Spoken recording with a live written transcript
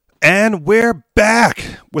And we're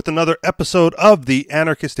back with another episode of the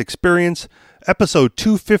Anarchist Experience, episode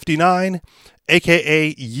 259,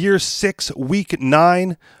 aka Year 6, Week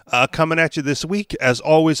 9, coming at you this week. As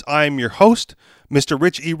always, I'm your host, Mr.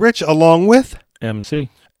 Rich E. Rich, along with MC.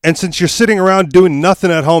 And since you're sitting around doing nothing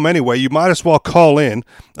at home anyway, you might as well call in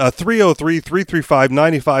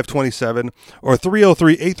 303-335-9527 or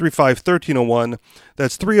 303-835-1301.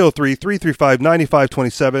 That's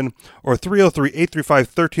 303-335-9527 or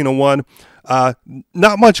 303-835-1301.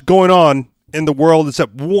 Not much going on in the world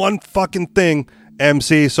except one fucking thing,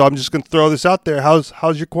 MC. So I'm just going to throw this out there.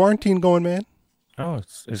 How's your quarantine going, man? Oh,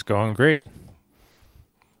 it's going great.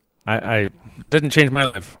 I didn't change my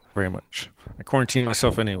life very much. I quarantine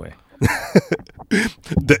myself anyway.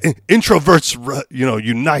 The introverts,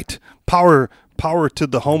 unite. Power to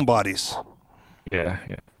the homebodies. Yeah.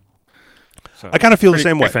 So I kind of feel the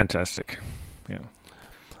same way. Fantastic. Yeah.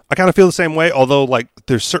 I kind of feel the same way, although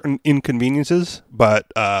there's certain inconveniences, but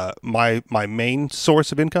my main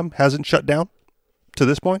source of income hasn't shut down to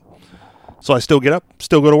this point. So I still get up,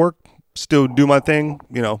 still go to work, still do my thing,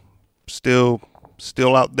 still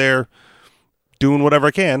out there doing whatever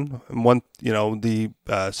I can. And the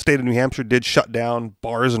state of New Hampshire did shut down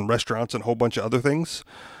bars and restaurants and a whole bunch of other things.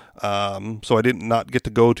 So I did not get to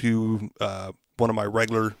go to one of my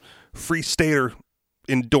regular Free Stater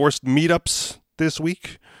endorsed meetups this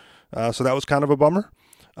week. So that was kind of a bummer.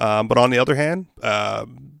 But on the other hand,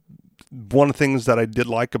 one of the things that I did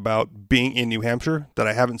like about being in New Hampshire that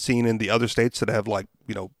I haven't seen in the other states that have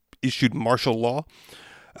issued martial law,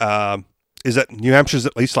 is that New Hampshire's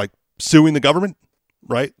at least suing the government,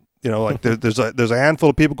 right? There's a handful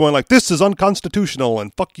of people going this is unconstitutional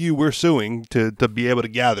and fuck you, we're suing to be able to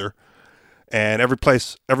gather. And every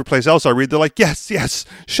place else I read, they're like, yes,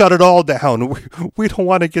 shut it all down. We don't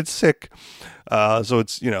want to get sick. So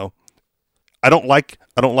it's I don't like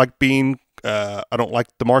the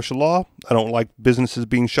martial law. I don't like businesses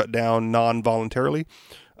being shut down non-voluntarily.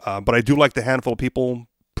 But I do like the handful of people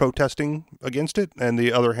protesting against it, and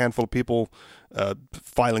the other handful of people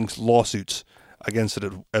filing lawsuits against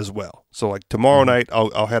it as well. So tomorrow night,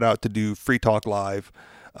 I'll head out to do Free Talk Live,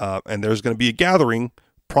 and there's going to be a gathering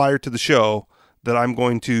prior to the show that I'm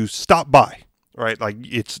going to stop by. Right,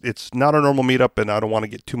 it's not a normal meetup, and I don't want to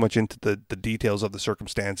get too much into the details of the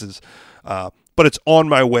circumstances, but it's on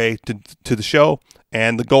my way to the show,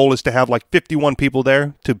 and the goal is to have 51 people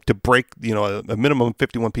there to break, a minimum of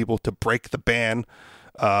 51 people to break the ban.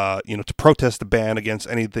 To protest the ban against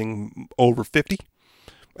anything over 50.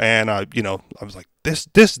 And, I was like, this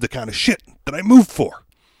is the kind of shit that I moved for,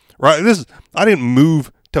 right? I didn't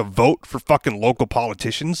move to vote for fucking local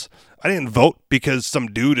politicians. I didn't vote because some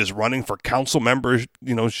dude is running for council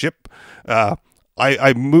membership. I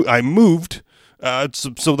moved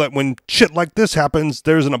so that when shit like this happens,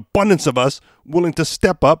 there's an abundance of us willing to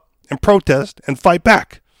step up and protest and fight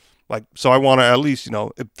back. So I want to at least,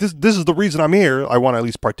 if this is the reason I'm here, I want to at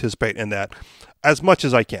least participate in that as much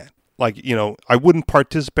as I can. I wouldn't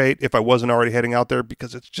participate if I wasn't already heading out there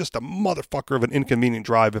because it's just a motherfucker of an inconvenient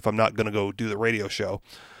drive if I'm not going to go do the radio show.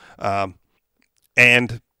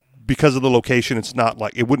 And because of the location, it's not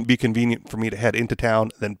it wouldn't be convenient for me to head into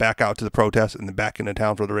town, then back out to the protest and then back into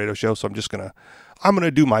town for the radio show. So I'm going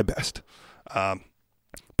to do my best. But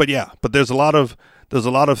there's a lot of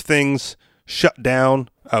things shut down.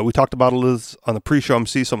 We talked about it on the pre-show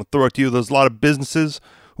MC, so I'm going to throw it to you. There's a lot of businesses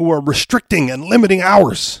who are restricting and limiting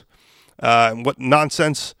hours. And what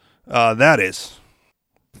nonsense that is.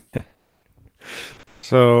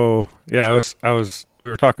 So, yeah, we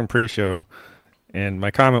were talking pre-show, and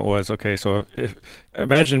my comment was, okay, so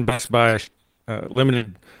imagine Best Buy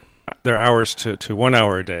limited their hours to 1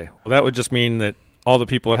 hour a day. Well, that would just mean that all the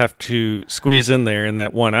people would have to squeeze in there in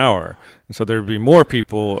that 1 hour. And so there would be more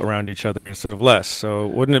people around each other instead of less. So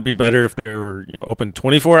wouldn't it be better if they were open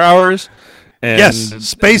 24 hours? And, yes,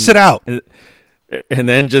 space it out. And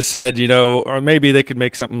then just said, or maybe they could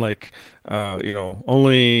make something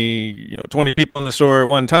only 20 people in the store at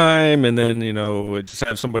one time, and then, just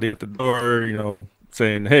have somebody at the door,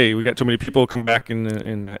 saying, hey, we got too many people, come back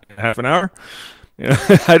in half an hour.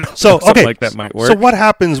 Something like that might work. So what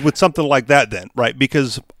happens with something like that then, right?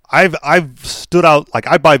 Because I've stood out,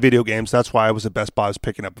 I buy video games. That's why I was at Best Buy. I was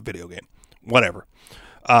picking up a video game, whatever.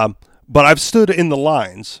 But I've stood in the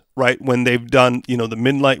lines, right, when they've done, the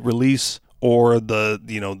midnight release or the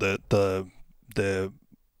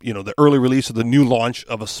early release of the new launch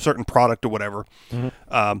of a certain product or whatever.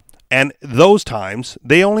 Mm-hmm. And those times,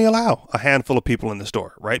 they only allow a handful of people in the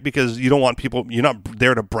store, right? Because you don't want people, you're not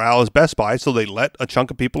there to browse Best Buy, so they let a chunk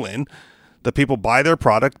of people in. The people buy their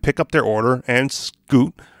product, pick up their order, and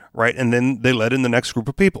scoot, right? And then they let in the next group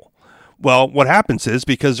of people. Well, what happens is,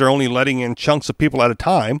 because they're only letting in chunks of people at a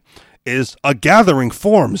time, is a gathering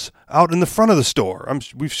forms out in the front of the store.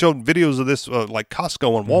 We've shown videos of this, like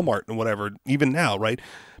Costco and Walmart and whatever, even now, right?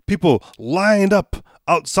 People lined up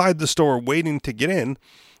outside the store waiting to get in.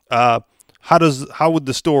 How would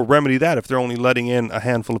the store remedy that if they're only letting in a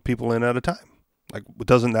handful of people in at a time? Like,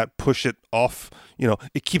 doesn't that push it off?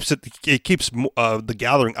 It keeps the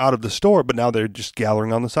gathering out of the store, but now they're just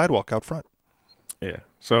gathering on the sidewalk out front. Yeah.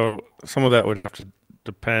 So some of that would have to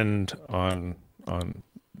depend on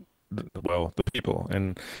the people,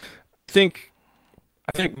 and I think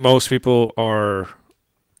most people are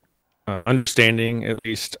understanding, at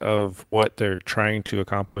least, of what they're trying to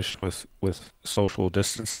accomplish with social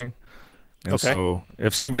distancing. And so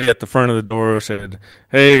if somebody at the front of the door said,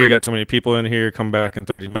 "Hey, we got so many people in here, come back in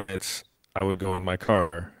 30 minutes," I would go in my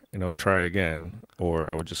car, try again, or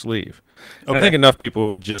I would just leave. And I think enough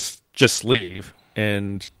people just leave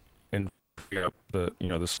and free up the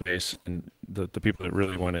space, and the people that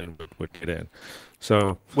really went in would get in.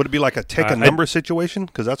 So would it be like a take a number situation?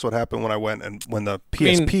 Because that's what happened when I went and when the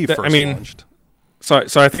PSP first launched. So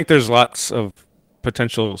I think there's lots of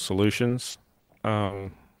potential solutions.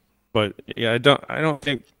 But yeah, I don't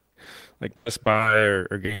think like Best Buy or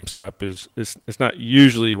GameStop is it's not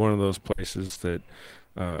usually one of those places that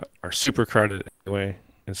are super crowded anyway,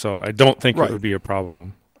 and so I don't think it would be a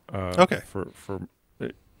problem. For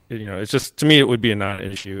it's just, to me, it would be a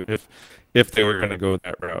non-issue if they were going to go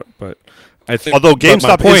that route. But I think, although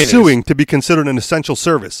GameStop is suing to be considered an essential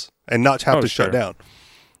service and not have to shut down.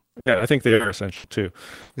 Yeah, I think they are essential too,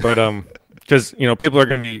 but because people are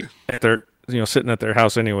going to be at their sitting at their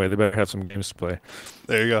house anyway, they better have some games to play.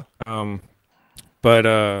 There you go. But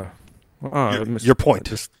your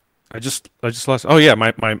point. I just lost. Oh yeah,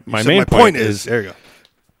 my main point is there you go.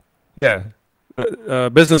 Yeah,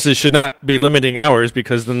 businesses should not be limiting hours,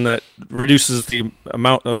 because then that reduces the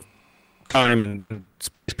amount of time and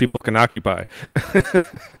space people can occupy.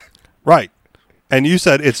 Right, and you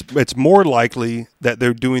said it's more likely that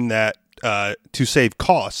they're doing that to save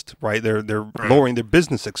cost, right? They're lowering their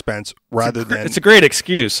business expense rather than. It's a great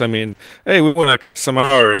excuse. I mean, hey, we want some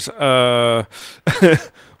hours.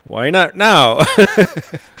 Why not now?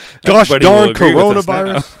 Gosh darn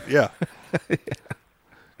coronavirus! Yeah.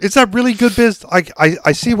 Is that really good business?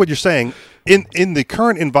 I see what you're saying. In the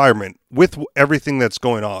current environment, with everything that's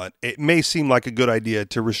going on, it may seem like a good idea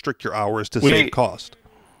to restrict your hours to save cost.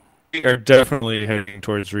 We are definitely heading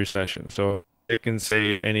towards recession, so they can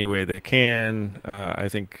save any way they can. I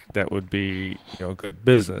think that would be good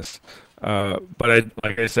business. But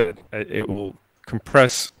like I said, it will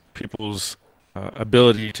compress people's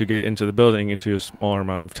ability to get into the building into a smaller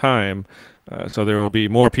amount of time. So there will be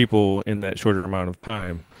more people in that shorter amount of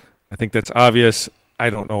time. I think that's obvious. I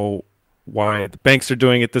don't know why the banks are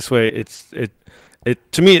doing it this way. It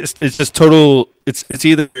to me it's just total. It's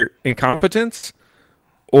either incompetence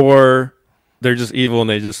or they're just evil and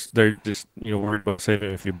they're just worried about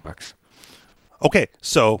saving a few bucks. Okay,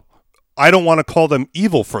 so I don't want to call them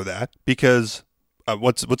evil for that, because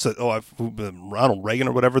what's it? Ronald Reagan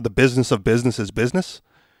or whatever. The business of business is business,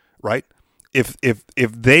 right? If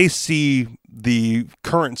they see the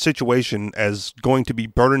current situation as going to be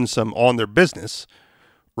burdensome on their business,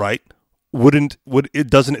 right?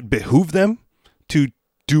 Doesn't it behoove them to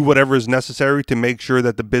do whatever is necessary to make sure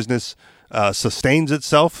that the business sustains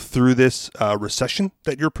itself through this recession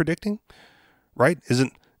that you're predicting, right?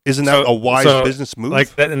 Isn't that a wise business move?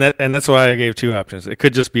 Like that, and that's why I gave two options. It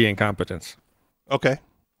could just be incompetence. Okay.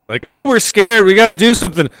 Like, we're scared, we got to do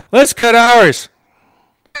something. Let's cut hours.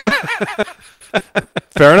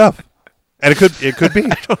 Fair enough. And it could be,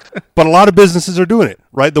 but a lot of businesses are doing it,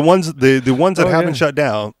 right? The ones that haven't shut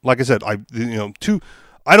down. Like I said, I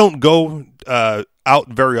don't go out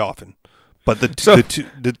very often, but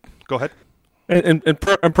go ahead.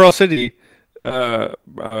 In Pearl City, they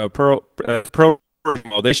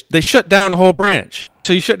shut down the whole branch.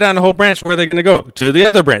 So you shut down the whole branch. Where are they going to go? To the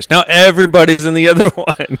other branch. Now everybody's in the other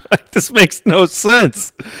one. Like, this makes no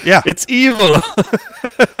sense. Yeah, it's evil.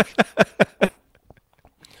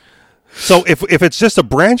 So if it's just a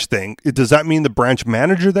branch thing, does that mean the branch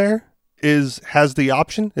manager there has the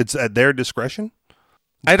option? It's at their discretion?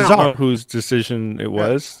 I don't know whose decision it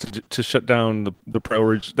was to shut down the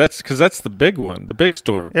Pro. That's because that's the big one, the big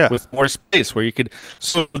store with more space where you could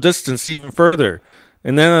social distance even further.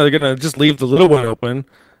 And then they're gonna just leave the little one open,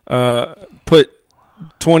 put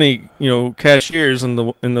 20 cashiers in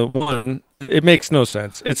the one. It makes no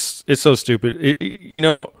sense. It's so stupid.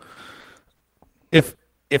 If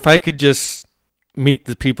I could just meet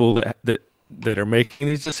the people that are making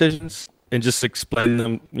these decisions and just explain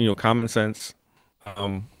them, common sense,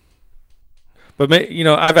 But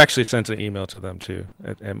I've actually sent an email to them too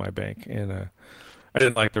at my bank, and I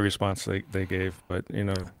didn't like the response they gave. But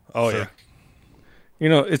Oh yeah.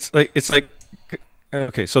 it's like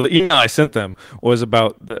okay. So the email I sent them was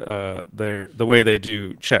about the way they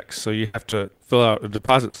do checks. So you have to fill out a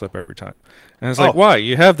deposit slip every time, and it's like, why?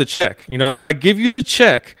 You have the check. I give you the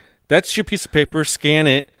check. That's your piece of paper. Scan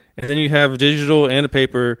it, and then you have a digital and a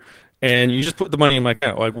paper. And you just put the money in my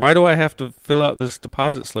account. Like, why do I have to fill out this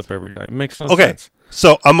deposit slip every time? It makes no sense.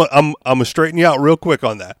 So I'm gonna straighten you out real quick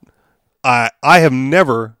on that. I have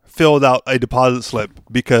never filled out a deposit slip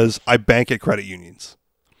because I bank at credit unions.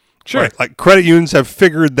 Sure. Right? Like credit unions have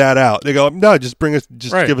figured that out. They go, no, just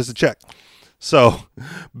give us a check. So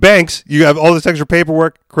banks, you have all this extra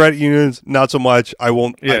paperwork. Credit unions, not so much. I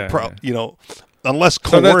won't. Unless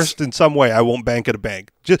coerced in some way, I won't bank at a bank.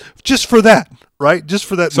 Just for that, right? Just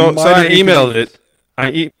for that. So I emailed it.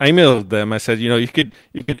 I emailed them. I said, you could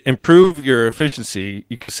improve your efficiency.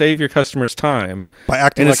 You could save your customers time by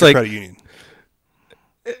acting like a credit union.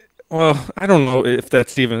 Well, I don't know if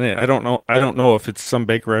that's even it. I don't know if it's some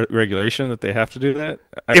bank regulation that they have to do that.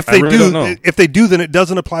 If they do, then it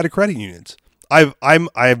doesn't apply to credit unions. I've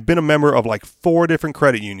been a member of like 4 different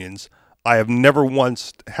credit unions. I have never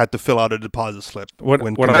once had to fill out a deposit slip.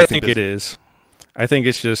 What I think it is, I think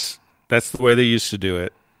it's just that's the way they used to do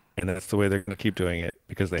it, and that's the way they're going to keep doing it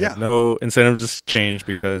because they have no incentive to change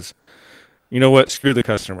because, you know what, screw the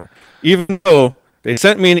customer. Even though they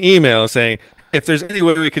sent me an email saying, if there's any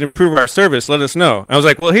way we can improve our service, let us know. I was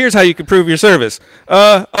like, well, here's how you can improve your service.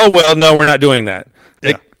 No, we're not doing that.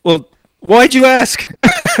 Yeah. Well, why'd you ask?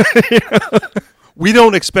 We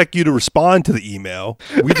don't expect you to respond to the email.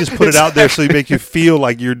 We just put it out there so you make you feel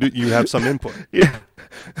like you have some input. Yeah,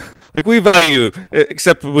 like we value,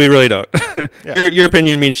 except we really don't. Yeah. Your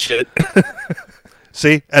opinion means shit.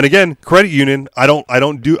 See, and again, credit union. I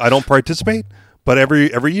don't participate, but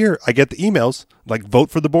every year I get the emails like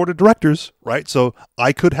vote for the board of directors, right? So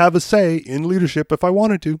I could have a say in leadership if I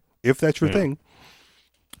wanted to, if that's your thing.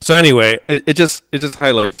 So anyway, it just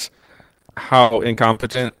highlights how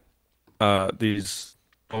incompetent these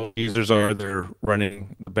users are. They're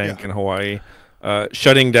running the bank in Hawaii,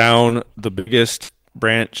 shutting down the biggest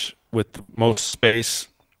branch with the most space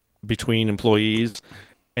between employees,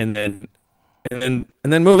 and then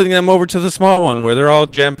moving them over to the small one where they're all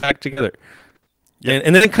jam packed together,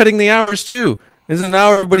 and then cutting the hours too. And so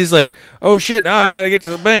now everybody's like, "Oh shit! Now I gotta get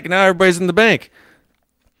to the bank." Now everybody's in the bank.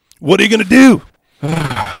 What are you gonna do?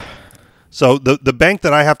 So the bank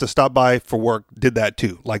that I have to stop by for work did that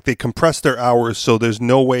too. Like they compressed their hours so there's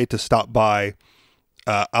no way to stop by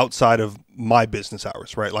outside of my business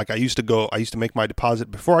hours, right? Like I used to make my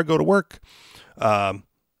deposit before I go to work.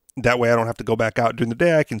 That way I don't have to go back out during the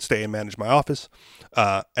day. I can stay and manage my office.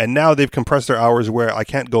 And now they've compressed their hours where I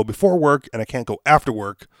can't go before work and I can't go after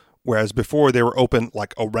work. Whereas before they were open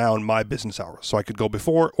like around my business hours. So I could go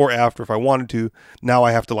before or after if I wanted to. Now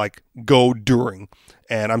I have to like go during.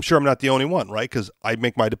 And I'm sure I'm not the only one, right? Because I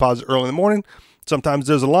make my deposit early in the morning. Sometimes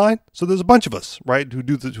there's a line. So there's a bunch of us, right,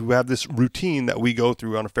 who have this routine that we go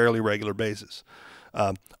through on a fairly regular basis.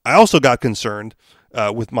 I also got concerned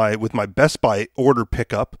with my Best Buy order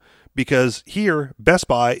pickup because here Best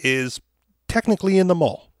Buy is technically in the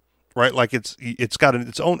mall, right? Like it's got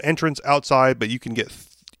its own entrance outside, but you can get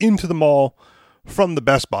into the mall from the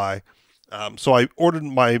Best Buy. So I ordered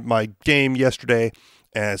my game yesterday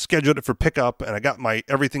and scheduled it for pickup, and I got my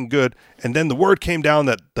everything good. And then the word came down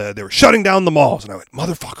that they were shutting down the malls, and I went,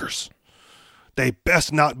 motherfuckers, they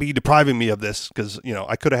best not be depriving me of this because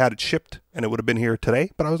I could have had it shipped and it would have been here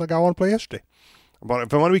today. But I was like, I want to play yesterday.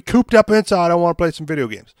 If I want to be cooped up inside, I want to play some video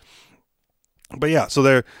games. But yeah,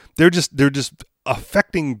 so they're just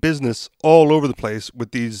affecting business all over the place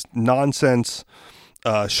with these nonsense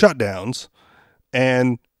shutdowns,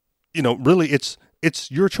 and really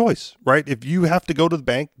it's your choice, right? If you have to go to the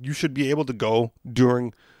bank, you should be able to go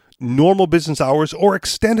during normal business hours or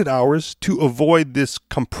extended hours to avoid this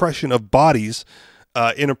compression of bodies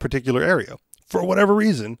in a particular area for whatever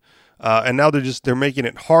reason. And now they're making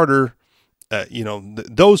it harder.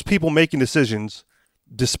 Those people making decisions,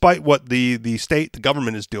 despite what the state, the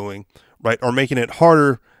government is doing, right, are making it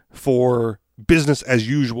harder for business as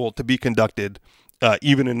usual to be conducted.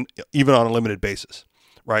 Even on a limited basis,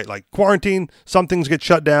 right? Like quarantine, some things get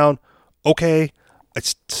shut down. Okay, I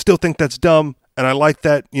still think that's dumb, and I like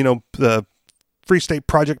that the Free State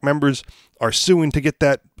Project members are suing to get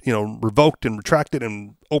that revoked and retracted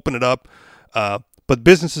and open it up. But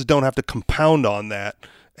businesses don't have to compound on that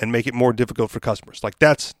and make it more difficult for customers. Like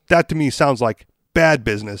that to me sounds like bad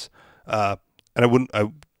business, and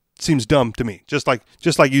it seems dumb to me. Just like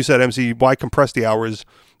you said, MC, why compress the hours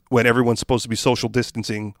when everyone's supposed to be social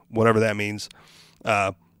distancing, whatever that means,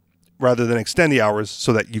 rather than extend the hours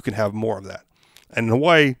so that you can have more of that. And in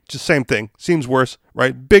Hawaii, just same thing. Seems worse,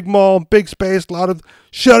 right? Big mall, big space, a lot of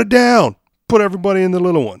shut it down. Put everybody in the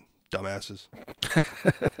little one. Dumbasses.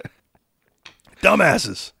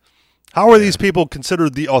 Dumbasses. How are these people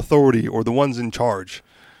considered the authority or the ones in charge?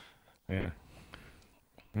 Yeah.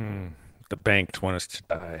 The banks want us to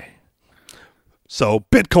die. So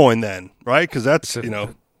Bitcoin then, right? Because that's,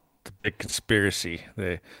 the big conspiracy.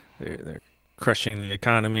 They're crushing the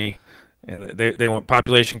economy, and they want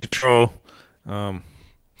population control.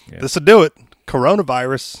 This will do it.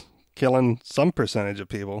 Coronavirus killing some percentage of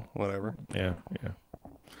people, whatever. Yeah.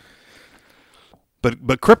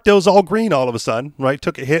 But crypto's all green all of a sudden, right?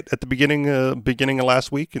 Took a hit at the beginning of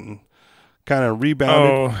last week and kind of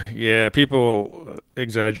rebounded. Oh, yeah. People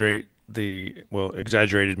exaggerated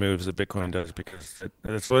moves that Bitcoin does because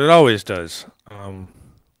that's what it always does.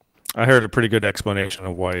 I heard a pretty good explanation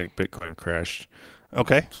of why Bitcoin crashed.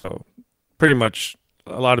 Okay. So pretty much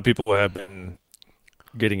a lot of people have been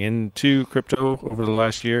getting into crypto over the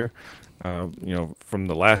last year. From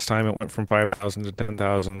the last time it went from 5,000 to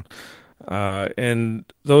 10,000. And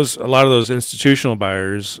a lot of those institutional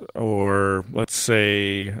buyers, or let's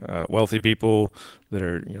say wealthy people that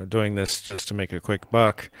are doing this just to make a quick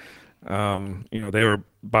buck, they were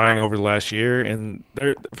buying over the last year, and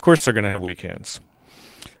of course they're going to have weekends.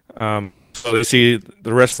 So they see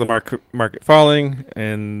the rest of the market falling,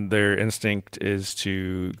 and their instinct is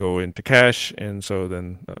to go into cash, and so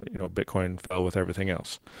then Bitcoin fell with everything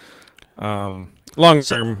else. Long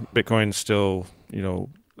term, Bitcoin's still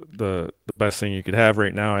the best thing you could have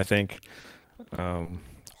right now, I think.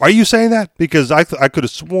 Are you saying that? Because I could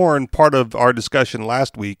have sworn part of our discussion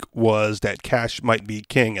last week was that cash might be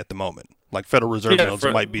king at the moment. Like Federal Reserve notes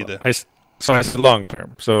might be So I said long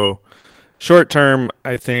term. So short term,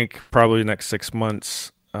 I think probably next 6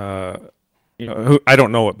 months. I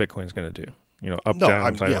don't know what Bitcoin's going to do.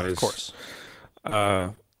 Down, sideways. Yeah, of course.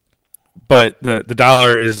 But the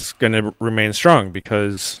dollar is going to remain strong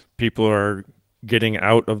because people are getting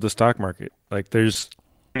out of the stock market. Like there's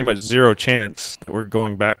pretty much zero chance that we're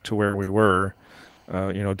going back to where we were.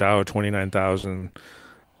 Dow 29,000,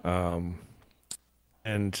 and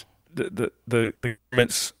the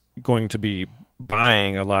government's going to be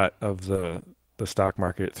buying a lot of the stock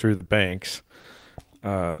market through the banks.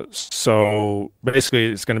 So basically,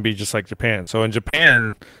 it's going to be just like Japan. So in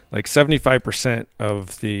Japan, like 75%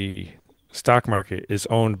 of the stock market is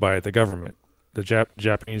owned by the government. The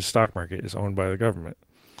Japanese stock market is owned by the government.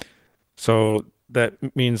 So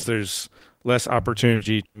that means there's less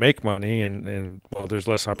opportunity to make money, and there's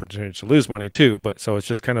less opportunity to lose money too. But so it's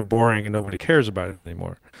just kind of boring, and nobody cares about it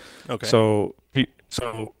anymore. Okay. So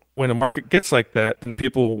when a market gets like that, then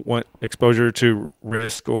people want exposure to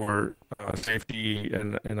risk or safety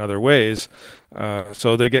in other ways.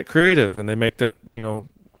 So they get creative, and they make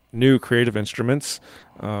new creative instruments.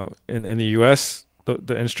 In the U.S.,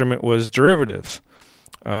 the instrument was derivatives,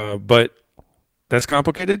 but that's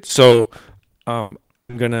complicated. So I'm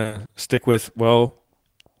going to stick with,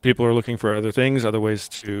 people are looking for other things, other ways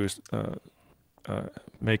to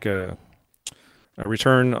make a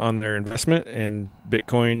return on their investment, and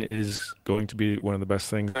Bitcoin is going to be one of the best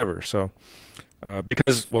things ever. So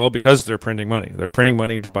because they're printing money. They're printing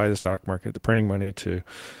money to buy the stock market. They're printing money to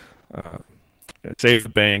save the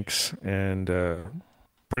banks, and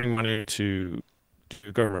printing money to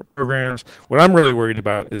government programs. What I'm really worried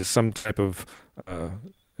about is some type of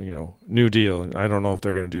New Deal. I don't know if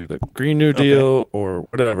they're going to do the Green New Deal or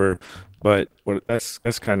whatever, but that's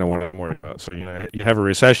kind of what I'm worried about. So you have a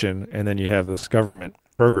recession, and then you have this government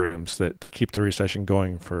programs that keep the recession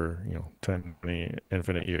going for 10, 20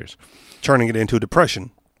 infinite years, turning it into a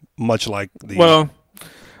depression, much like the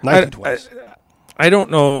 1920s. I don't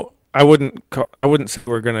know. I wouldn't say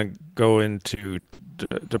we're going to go into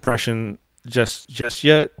depression just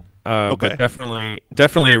yet. But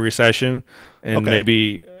definitely a recession, and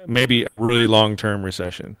maybe a really long-term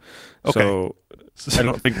recession. Okay. So I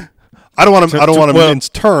don't think I don't want to mince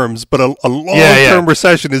terms, but a long-term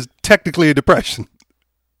recession is technically a depression.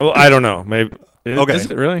 Well, I don't know. Maybe is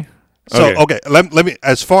it really? So let me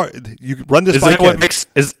you run this. Is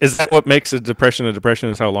that what makes a depression a depression?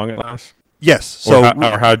 Is how long it lasts? Yes. So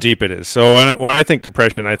or how deep it is. So when I think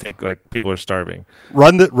depression, I think like people are starving.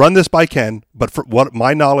 Run this by Ken, but for what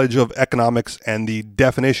my knowledge of economics and the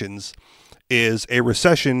definitions is, a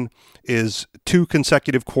recession is 2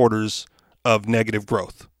 consecutive quarters of negative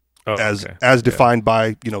growth, as defined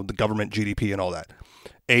by the government GDP and all that.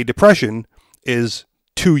 A depression is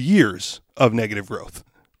 2 years of negative growth.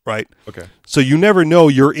 right? Okay. So you never know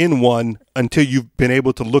you're in one until you've been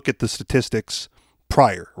able to look at the statistics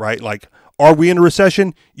prior, right? Like, are we in a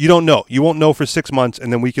recession? You don't know. You won't know for 6 months,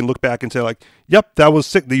 and then we can look back and say, like, yep, that was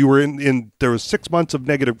sick. You were in there was 6 months of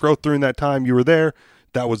negative growth during that time. You were there.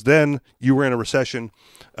 That was then. You were in a recession.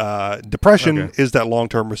 Depression is that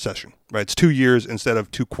long-term recession, right? It's 2 years instead of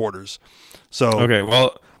 2 quarters. So okay,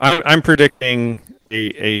 well, I'm predicting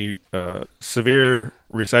a severe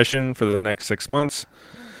recession for the next 6 months,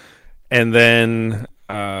 and then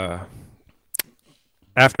after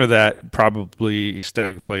that, probably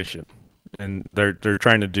stagflation. And they're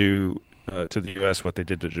trying to do to the U.S. what they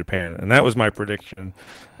did to Japan, and that was my prediction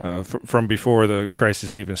from before the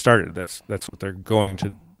crisis even started. That's what they're going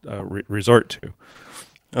to resort to.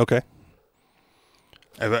 okay.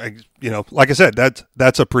 Like I said,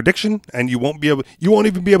 that's a prediction, and you won't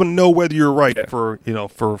even be able to know whether you're right for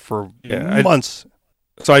months.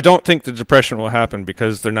 So I don't think the depression will happen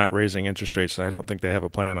because they're not raising interest rates, and I don't think they have a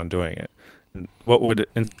plan on doing it. And what would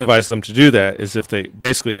incentivize them to do that is if they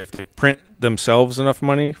print themselves enough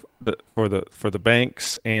money for the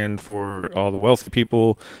banks and for all the wealthy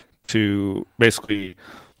people to basically,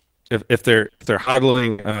 if they're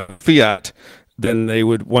hodling fiat, then they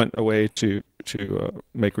would want a way to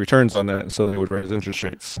make returns on that, and so they would raise interest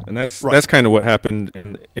rates. And that's kind of what happened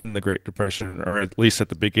in the Great Depression, or at least at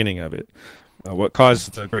the beginning of it. What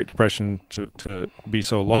caused the Great Depression to be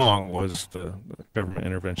so long was the government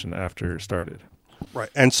intervention after it started.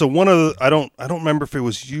 Right. And so I don't remember if it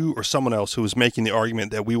was you or someone else who was making the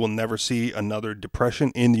argument that we will never see another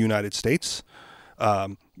depression in the United States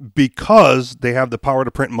because they have the power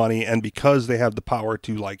to print money and because they have the power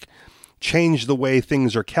to like change the way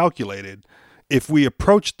things are calculated. If we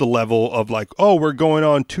approach the level of like, oh, we're going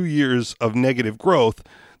on 2 years of negative growth,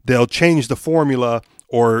 they'll change the formula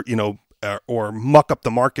or muck up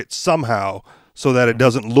the market somehow so that it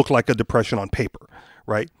doesn't look like a depression on paper,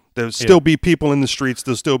 right? There'll still be people in the streets.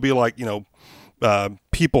 There'll still be like,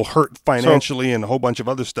 people hurt financially and a whole bunch of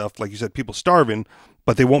other stuff. Like you said, people starving,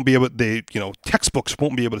 but they won't be able, textbooks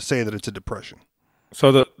won't be able to say that it's a depression.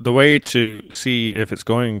 So the way to see if it's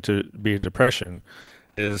going to be a depression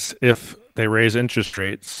is if they raise interest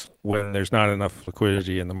rates when there's not enough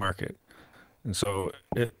liquidity in the market. And so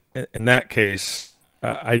in that case,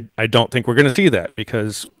 I don't think we're going to see that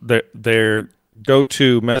because their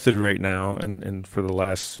go-to method right now and for the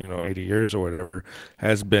last 80 years or whatever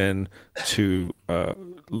has been to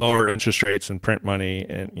lower interest rates and print money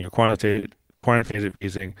and quantitative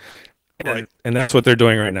easing. Right. And that's what they're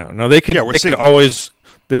doing right now. Now they could always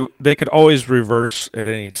reverse at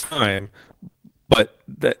any time, but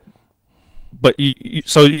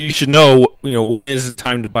you should know is it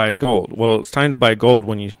time to buy gold? Well, it's time to buy gold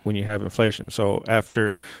when you have inflation. So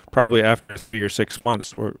probably after 3 or 6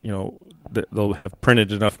 months, or they'll have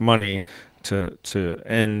printed enough money to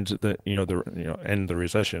end end the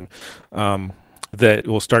recession, that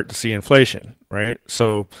we'll start to see inflation, right?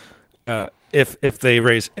 So if they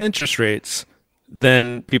raise interest rates,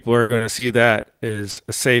 then people are going to see that as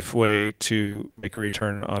a safe way to make a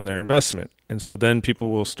return on their investment. And so then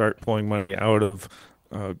people will start pulling money out of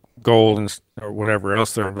gold or whatever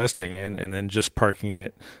else they're investing in, and then just parking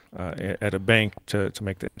it at a bank to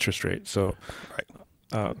make the interest rate. So,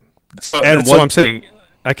 that's what I'm saying.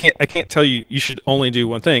 I can't tell you should only do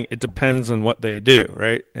one thing. It depends on what they do,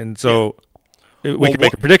 right? And so we can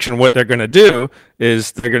make a prediction. What they're going to do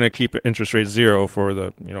is they're going to keep interest rates zero for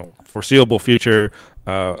the foreseeable future,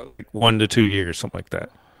 1 to 2 years, something like that.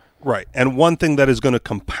 Right. And one thing that is going to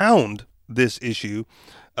compound this issue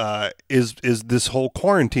is this whole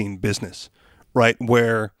quarantine business, right?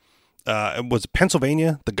 Where it was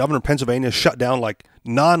Pennsylvania, the governor of Pennsylvania shut down like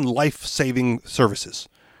non-life-saving services,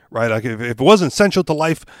 right? Like if it wasn't essential to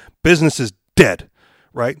life, business is dead,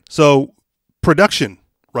 right? So production,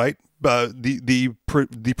 right? The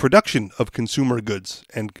production of consumer goods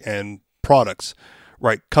and products,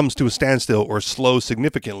 right, comes to a standstill or slows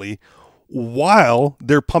significantly while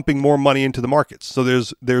they're pumping more money into the markets. So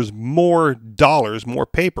there's more dollars, more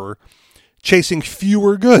paper chasing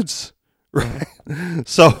fewer goods, right?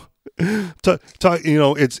 So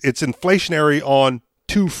it's inflationary on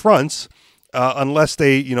two fronts. Unless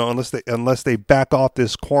they back off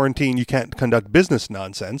this quarantine, you can't conduct business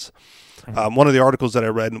nonsense. One of the articles that I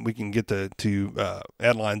read, and we can get to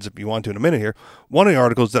headlines if you want to in a minute here. One of the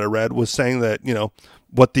articles that I read was saying that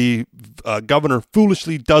what the governor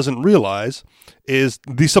foolishly doesn't realize is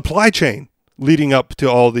the supply chain leading up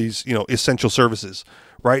to all these essential services.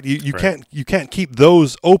 Right? You can't keep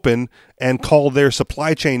those open and call their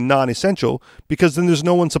supply chain non-essential, because then there's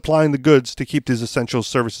no one supplying the goods to keep these essential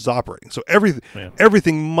services operating. So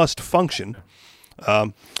everything must function.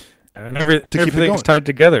 And to keep it going. everything's tied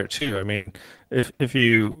together too. I mean, if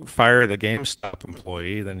you fire the GameStop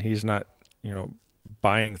employee, then he's not,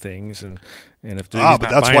 buying things, and if he's but not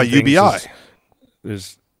that's buying why things, UBI.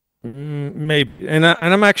 is maybe, and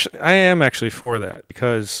I am actually for that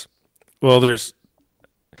because, well, there's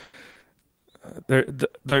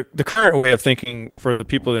the current way of thinking for the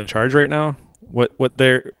people in charge right now. What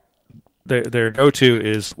their go-to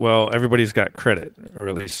is, well, everybody's got credit, or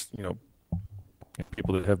at least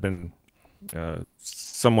people that have been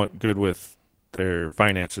somewhat good with their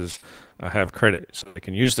finances have credit, so they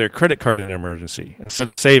can use their credit card in an emergency instead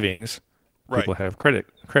of savings. Right. People have credit,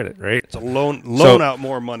 right? It's a loan out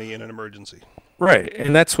more money in an emergency. Right,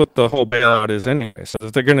 and that's what the whole bailout is anyway. So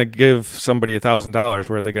if they're going to give somebody $1,000,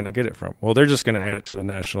 where are they going to get it from? Well, they're just going to add it to the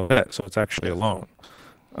national debt, so it's actually a loan.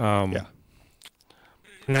 Yeah.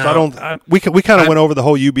 Now, So we kind of went over the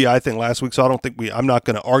whole UBI thing last week, so I don't think I'm not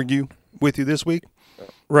going to argue with you this week.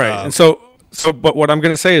 Right, and so, but what I'm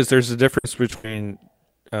going to say is there's a difference between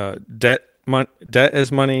debt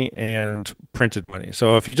as money and printed money.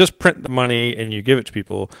 So if you just print the money and you give it to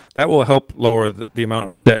people, that will help lower the amount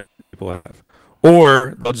of debt people have.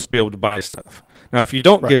 Or they'll just be able to buy stuff. Now, if you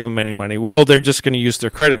don't give them any money, well, they're just going to use their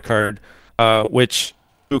credit card, which,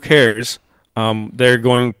 who cares? They're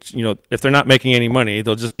going to, if they're not making any money,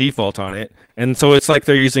 they'll just default on it. And so it's like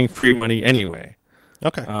they're using free money anyway.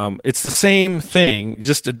 Okay. It's the same thing,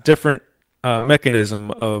 just a different mechanism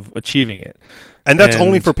of achieving it. And that's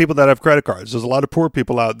only for people that have credit cards. There's a lot of poor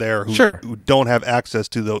people out there who don't have access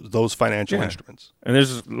to those financial instruments. And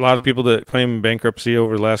there's a lot of people that claim bankruptcy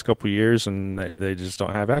over the last couple of years, and they just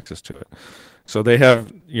don't have access to it. So they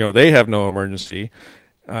have no emergency,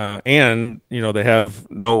 and they have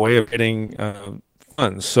no way of getting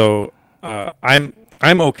funds. So I'm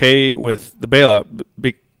okay with the bailout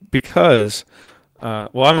because.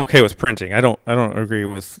 Well, I'm okay with printing. I don't agree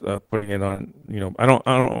with putting it on. I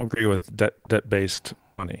don't agree with debt based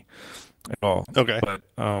money at all. Okay. But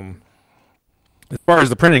as far as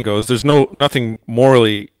the printing goes, there's nothing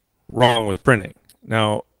morally wrong with printing.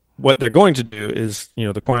 Now, what they're going to do is,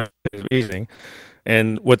 the quantitative easing,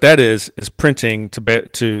 and what that is printing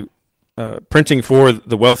printing for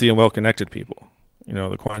the wealthy and well connected people.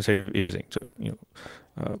 The quantitative easing to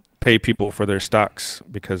pay people for their stocks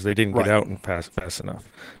because they didn't get out and fast enough.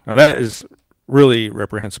 Now that is really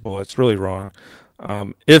reprehensible. It's really wrong.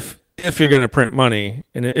 If you're going to print money,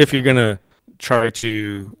 and if you're going to try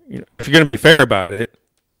to, if you're going to be fair about it,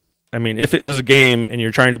 I mean, if it was a game and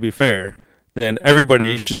you're trying to be fair, then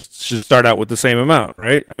everybody should start out with the same amount,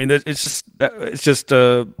 right? I mean, it's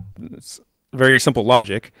very simple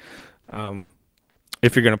logic.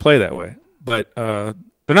 If you're going to play that way, but they're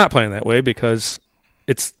not playing that way because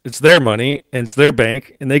it's their money and it's their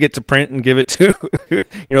bank, and they get to print and give it to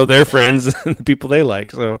their friends and the people they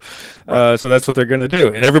like. So so that's what they're going to do,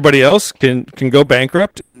 and everybody else can go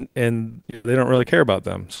bankrupt, and they don't really care about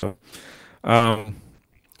them. So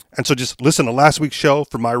and so just listen to last week's show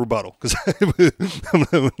for my rebuttal, because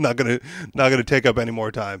I'm not gonna take up any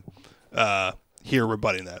more time here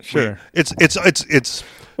rebutting that. Sure. It's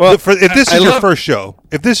well, if this is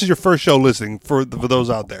your first show listening, for those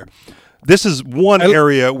out there, this is one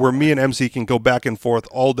area where me and MC can go back and forth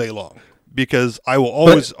all day long, because I will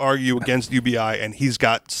always argue against UBI, and he's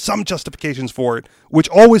got some justifications for it, which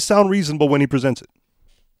always sound reasonable when he presents it.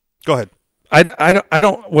 Go ahead.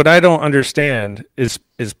 What I don't understand is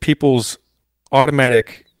people's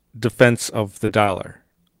automatic defense of the dollar.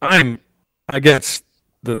 I'm against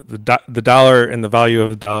the dollar and the value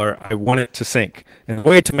of the dollar. I want it to sink, and the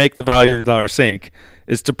way to make the value of the dollar sink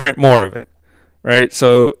is to print more of it. Right,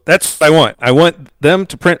 so that's what I want. I want them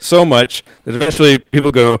to print so much that eventually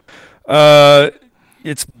people go,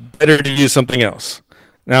 it's better to use something else.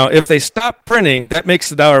 Now, if they stop printing, that makes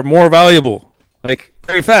the dollar more valuable, like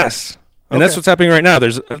very fast. And that's what's happening right now.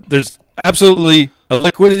 There's absolutely a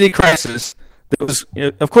liquidity crisis that was,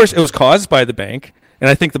 of course, it was caused by the bank, and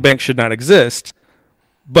I think the bank should not exist.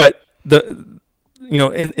 But in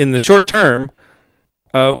the short term,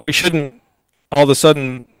 we shouldn't all of a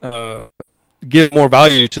sudden give more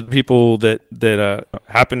value to the people that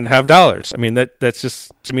happen to have dollars. I mean, that's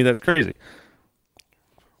just, to me, that's crazy.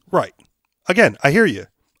 Right. Again, I hear you.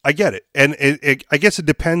 I get it. And I guess it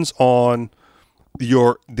depends on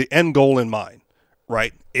the end goal in mind,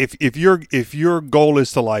 right? If your goal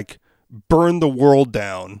is to like burn the world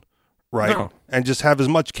down, right, and just have as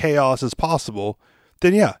much chaos as possible,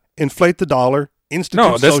 then yeah, inflate the dollar, institute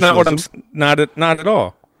socialism. No, that's not what not at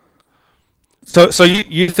all. So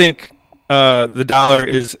you think the dollar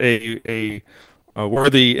is a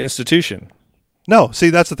worthy institution? No, see,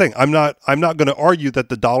 that's the thing. I'm not going to argue that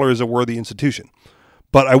the dollar is a worthy institution.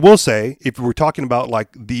 But I will say, if we're talking about like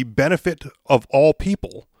the benefit of all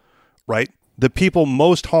people, right? The people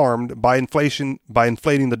most harmed by inflation, by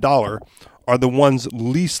inflating the dollar, are the ones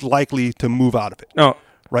least likely to move out of it. No,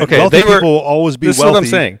 right? Okay, Wealthy people will always be this wealthy. Is what I'm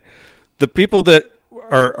saying. The people that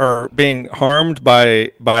are being harmed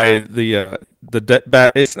by the debt.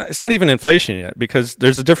 It's not even inflation yet, because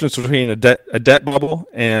there's a difference between a debt bubble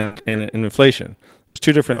and inflation. It's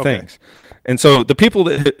two different things. And so the people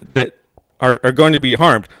that are going to be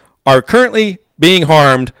harmed are currently being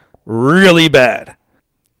harmed really bad,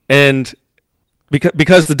 and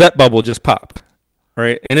because the debt bubble just popped,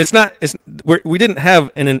 right? And we didn't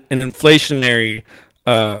have an inflationary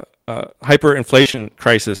hyperinflation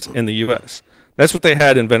crisis in the U.S. That's what they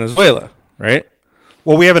had in Venezuela, right?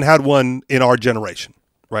 Well, we haven't had one in our generation,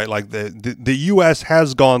 right? Like the U.S.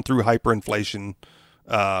 has gone through hyperinflation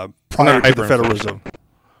prior to the Federal Reserve.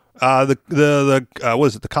 The what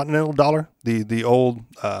is it? The continental dollar, the old.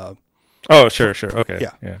 Oh, sure, okay,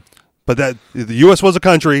 yeah. But that the U.S. was a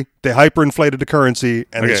country. They hyperinflated the currency,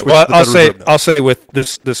 and they switched to the Federal Reserve note. I'll say with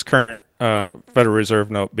this current Federal Reserve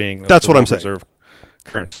note being that's what I'm saying. Reserve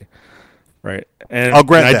currency, right? And I'll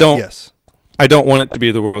grant that. Yes. I don't want it to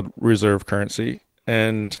be the world reserve currency,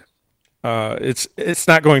 and it's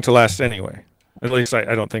not going to last anyway. At least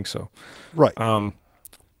I don't think so. Right.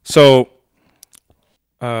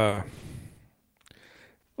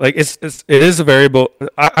 Like it is a variable.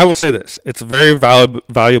 I will say this: it's very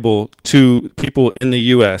valuable to people in the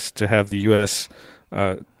U.S. to have the U.S.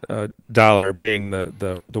 Dollar being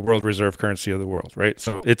the world reserve currency of the world, right?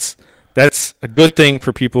 So that's a good thing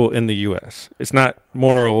for people in the U.S. It's not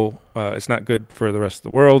moral. It's not good for the rest of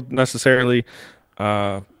the world necessarily,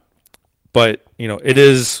 but it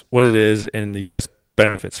is what it is, and the U.S.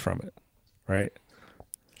 benefits from it, right?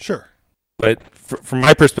 Sure. But from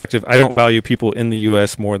my perspective, I don't value people in the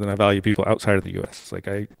U.S. more than I value people outside of the U.S. Like,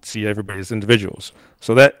 I see everybody as individuals.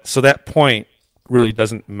 So that point really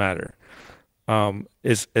doesn't matter.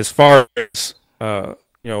 As far as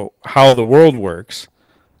how the world works,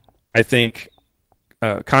 I think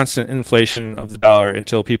constant inflation of the dollar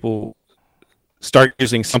until people start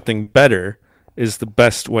using something better is the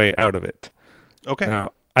best way out of it. Okay.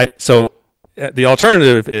 Now, the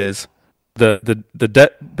alternative is the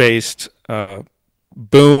debt-based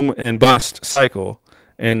boom and bust cycle,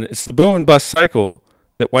 and it's the boom and bust cycle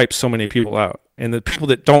that wipes so many people out. And the people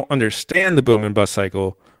that don't understand the boom and bust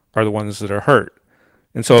cycle are the ones that are hurt.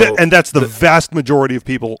 And so, and that's the vast majority of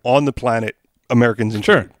people on the planet, Americans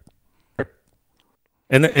included. Sure.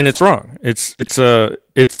 And it's wrong. It's good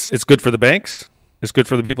for the banks. It's good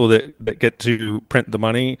for the people that get to print the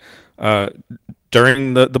money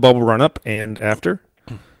during the bubble run up and after.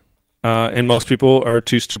 And most people are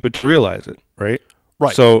too stupid to realize it, right?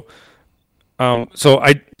 Right. So if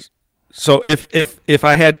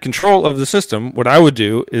I had control of the system, what I would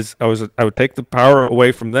do is I would take the power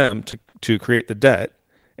away from them to create the debt,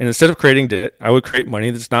 and instead of creating debt, I would create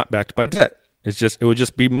money that's not backed by debt. It would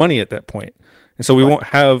just be money at that point, and so we won't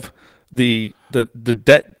have the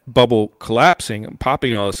debt bubble collapsing and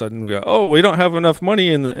popping all of a sudden. We go, oh, we don't have enough money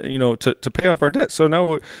to pay off our debt, so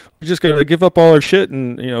now we just got to give up all our shit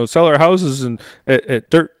and sell our houses and at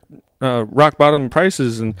dirt rock bottom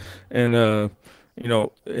prices and in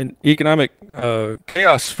economic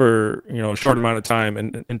chaos for a short amount of time,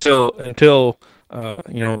 and until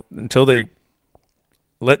they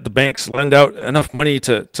let the banks lend out enough money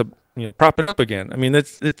to prop it up again. I mean,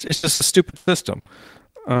 it's just a stupid system.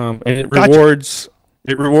 And it rewards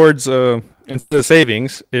instead of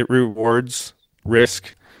savings, it rewards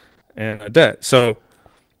risk and debt. So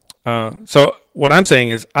what I'm saying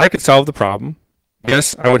is, I could solve the problem.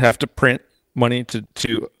 Yes, I would have to print money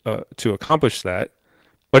to accomplish that,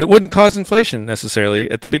 but it wouldn't cause inflation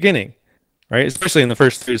necessarily at the beginning, right? Especially in the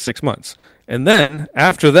first 3 to 6 months. And then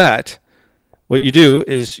after that, what you do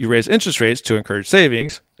is you raise interest rates to encourage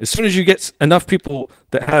savings. As soon as you get enough people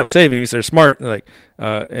that have savings, they're smart, and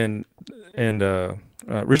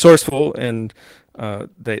resourceful, and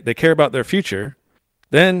they care about their future,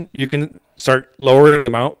 then you can start lowering the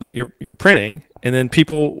amount you're printing, and then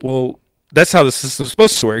people will. That's how the system's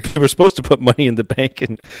supposed to work. We're supposed to put money in the bank,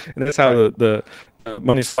 and that's how the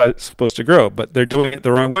money's supposed to grow. But they're doing it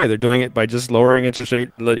the wrong way. They're doing it by just lowering interest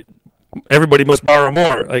rate. Like, everybody must borrow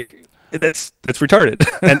more. Like, that's retarded.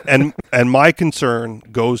 and my concern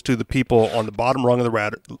goes to the people on the bottom rung of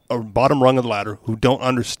the ladder who don't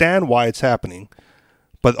understand why it's happening,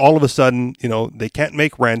 but all of a sudden, they can't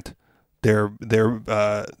make rent. Their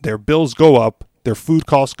bills go up. Their food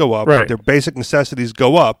costs go up. Right. Their basic necessities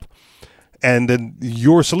go up. And then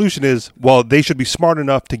your solution is, well, they should be smart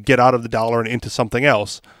enough to get out of the dollar and into something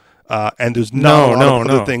else. And there's not a lot of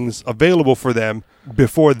other things available for them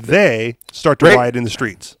before they start to riot in the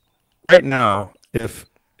streets. Right now, if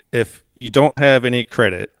you don't have any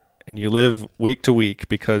credit and you live week to week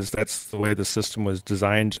because that's the way the system was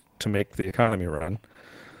designed to make the economy run,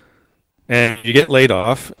 and you get laid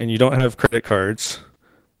off and you don't have credit cards,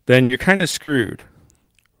 then you're kind of screwed,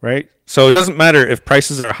 right? So it doesn't matter if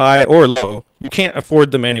prices are high or low. You can't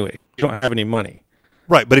afford them anyway. You don't have any money.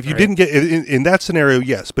 Right, but if you didn't get in that scenario,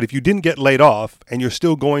 yes. But if you didn't get laid off and you're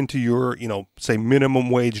still going to your, say minimum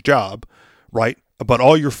wage job, right? But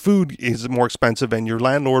all your food is more expensive and your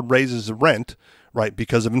landlord raises the rent, right,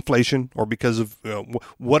 because of inflation or because of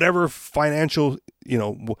whatever financial,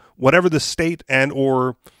 whatever the state and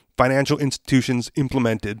or financial institutions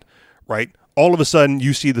implemented, right? All of a sudden,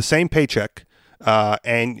 you see the same paycheck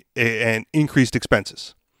and increased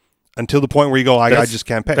expenses until the point where you go, I just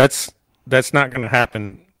can't pay. That's not going to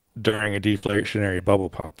happen during a deflationary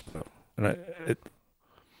bubble pop, though.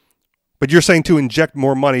 But you're saying to inject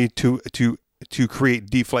more money to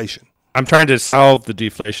create deflation. I'm trying to solve the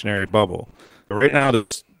deflationary bubble. But right now,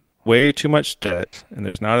 there's way too much debt, and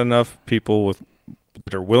there's not enough people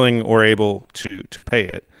that are willing or able to pay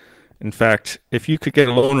it. In fact, if you could get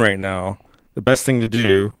a loan right now, the best thing to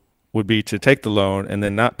do would be to take the loan and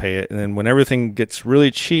then not pay it. And then when everything gets really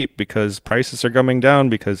cheap because prices are coming down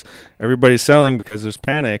because everybody's selling because there's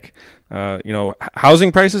panic,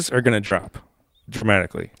 housing prices are going to drop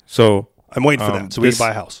dramatically. So I'm waiting for that so we can buy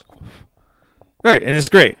a house. Right, and it's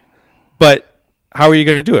great. But how are you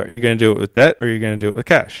going to do it? Are you going to do it with debt or are you going to do it with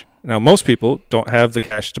cash? Now, most people don't have the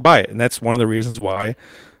cash to buy it, and that's one of the reasons why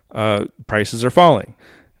prices are falling.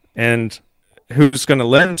 And who's going to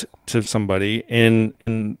lend to somebody in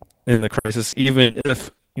the crisis, even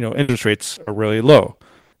if interest rates are really low?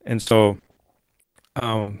 And so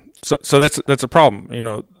that's a problem.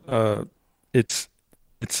 The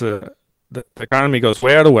economy goes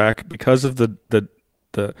way out of whack because of the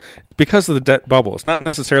debt bubble. It's not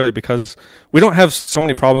necessarily because we don't have so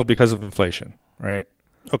many problems because of inflation, right?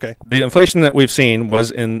 Okay. The inflation that we've seen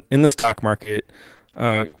was in the stock market.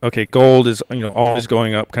 Gold is always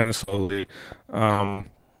going up kind of slowly.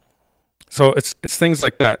 So it's things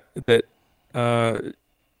like that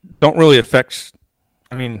don't really affect.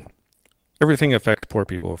 I mean, everything affects poor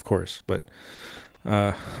people, of course, but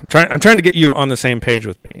I'm trying to get you on the same page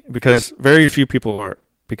with me because very few people are,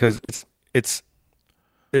 because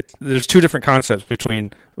there's two different concepts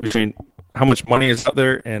between how much money is out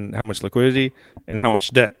there and how much liquidity and how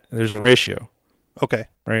much debt. There's a ratio. Okay.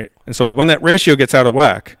 Right. And so when that ratio gets out of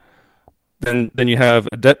whack, then you have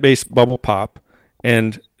a debt-based bubble pop,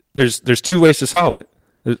 and there's two ways to solve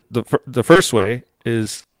it. The first way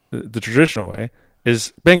is the traditional way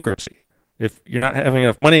is bankruptcy. If you're not having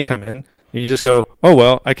enough money come in, you just go, oh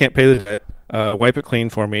well, I can't pay the debt. Wipe it clean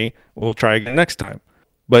for me. We'll try again next time.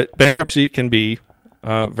 But bankruptcy can be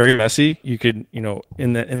very messy. You could,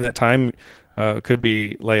 in that time, could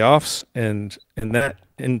be layoffs, and that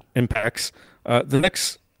impacts the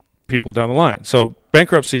next people down the line. So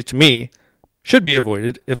bankruptcy, to me, should be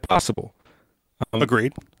avoided if possible.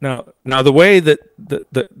 Agreed. Now the way that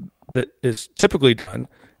is typically done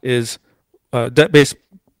is debt-based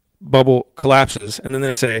bubble collapses, and then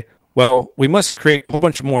they say, well, we must create a whole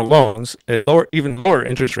bunch of more loans at even lower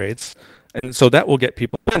interest rates, and so that will get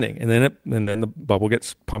people lending, and then the bubble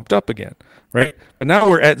gets pumped up again, right? But now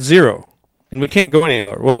we're at zero, and we can't go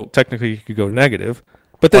anywhere. Well, technically, you could go negative,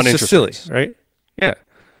 but that's just silly, right? Yeah,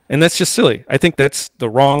 and that's just silly. I think that's the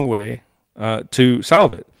wrong way to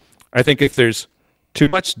solve it. I think if there's too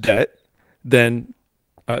much debt, then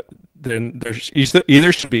there's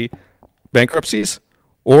either should be bankruptcies,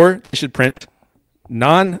 or they should print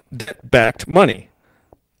non-debt-backed money.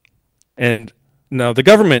 And now the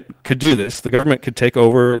government could do this. The government could take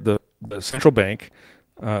over the central bank,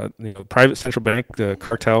 private central bank, the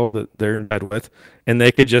cartel that they're in bed with, and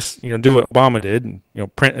they could just do what Obama did and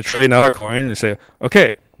print $1 trillion coin and say,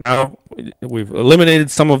 okay, now we've eliminated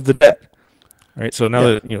some of the debt. Right, so now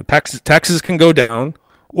that taxes can go down.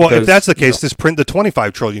 Well, because, if that's the case, just print the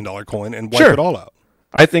 $25 trillion coin and wipe it all out.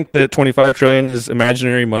 I think that $25 trillion is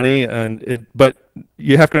imaginary money, but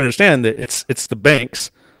you have to understand that it's the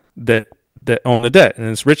banks that own the debt, and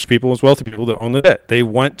it's rich people, it's wealthy people that own the debt. They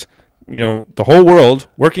want the whole world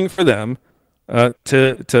working for them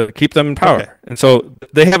to keep them in power, and so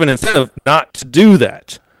they have an incentive not to do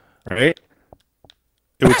that, right?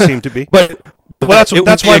 It would seem to be, but. Well,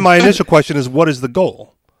 that's why my initial question is, what is the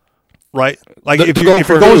goal, right? Like, if your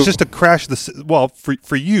goal is just to crash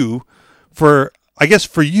for you, for I guess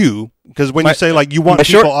for you, because when you say like you want my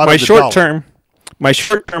people short, out my of the short dollar. term, my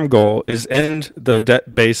short term goal is end the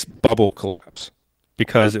debt based bubble collapse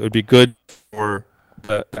because it would be good for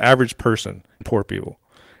the average person, poor people,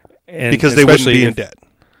 and Because they wouldn't especially be in if, debt.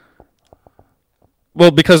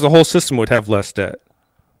 well, because the whole system would have less debt,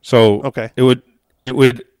 so Okay. it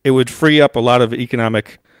would free up a lot of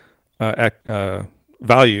economic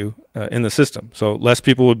value in the system. So less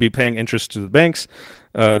people would be paying interest to the banks.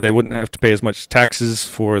 They wouldn't have to pay as much taxes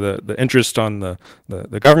for the interest on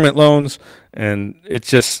the government loans, and it's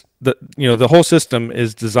just the whole system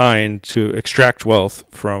is designed to extract wealth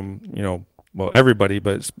from everybody,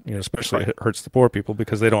 but especially it hurts the poor people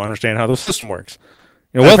because they don't understand how the system works.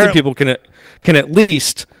 Wealthy people can at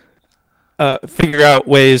least figure out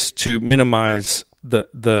ways to minimize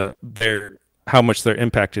their how much they're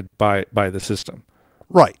impacted by the system.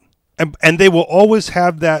 Right. And they will always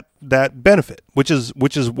have that benefit, which is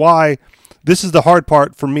why this is the hard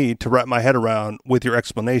part for me to wrap my head around with your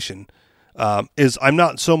explanation, is I'm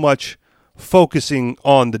not so much focusing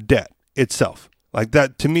on the debt itself. Like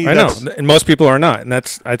that, to me, I know, and most people are not, and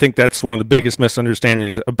I think that's one of the biggest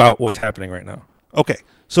misunderstandings about what's happening right now. Okay,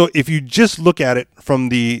 so if you just look at it from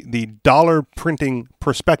the dollar printing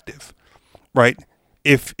perspective, right?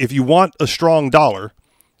 If you want a strong dollar,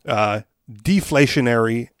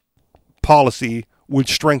 deflationary policy would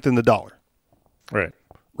strengthen the dollar. Right.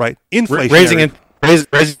 Right. Inflationary.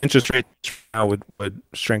 Raising interest rates now would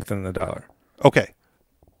strengthen the dollar. Okay.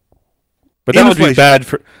 But that would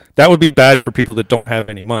be bad for people that don't have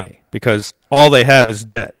any money because all they have is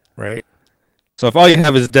debt, right? So if all you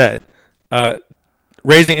have is debt,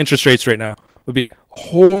 raising interest rates right now would be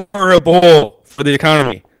horrible for the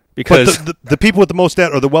economy because but the people with the most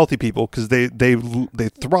debt are the wealthy people because they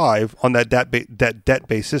thrive on that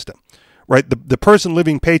debt-based system, right? The person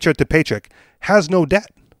living paycheck to paycheck has no debt,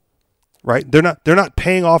 right? They're not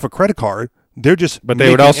paying off a credit card. They're just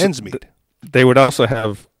making ends meet. They would also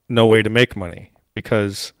have no way to make money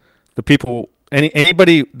because the people,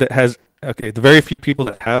 anybody that has, the very few people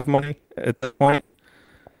that have money at that point,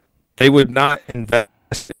 they would not invest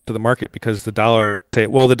into the market because the dollar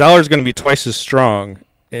is going to be twice as strong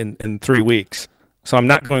in 3 weeks. So I'm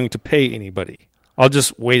not going to pay anybody. I'll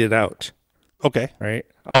just wait it out. Okay. Right.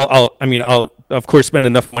 I'll of course spend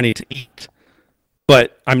enough money to eat,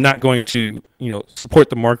 but I'm not going to, support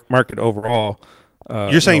the market overall.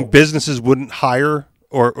 You're saying businesses wouldn't hire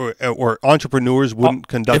or entrepreneurs wouldn't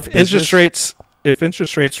conduct business? If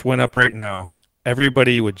interest rates went up right now,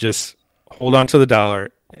 everybody would just hold on to the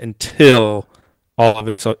dollar until all of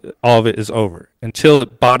it is over, until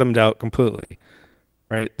it bottomed out completely.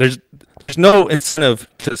 Right? There's no incentive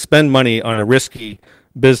to spend money on a risky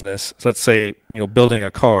business. So let's say building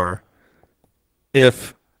a car.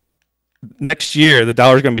 If next year the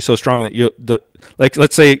dollar is going to be so strong that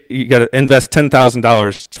let's say you got to invest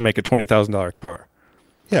 $10,000 to make a $20,000 car.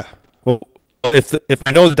 Yeah. Well, if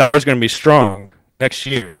I know the dollar is going to be strong next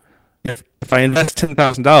year, if I invest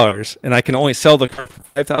 $10,000 and I can only sell the car for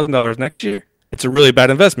 $5,000 next year, it's a really bad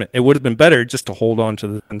investment. It would have been better just to hold on to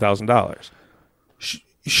the $10,000.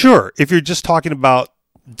 Sure, if you're just talking about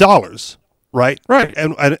dollars, right? Right.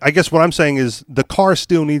 And I guess what I'm saying is the car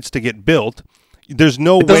still needs to get built. There's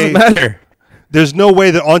no way. It doesn't matter. There's no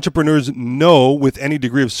way that entrepreneurs know with any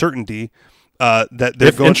degree of certainty that they're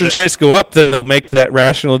if interest rates go up, then they'll make that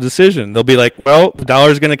rational decision. They'll be like, well, the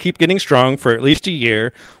dollar is going to keep getting strong for at least a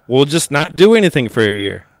year. We'll just not do anything for a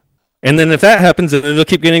year. And then if that happens, then it'll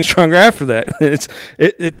keep getting stronger after that.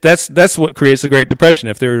 That's what creates the Great Depression.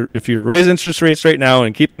 If you raise interest rates right now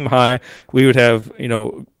and keep them high, we would have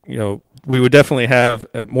we would definitely have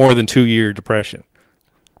a more than 2-year depression.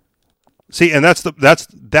 See, and that's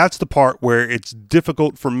the part where it's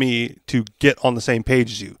difficult for me to get on the same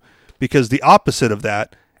page as you, because the opposite of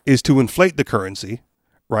that is to inflate the currency,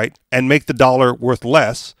 right, and make the dollar worth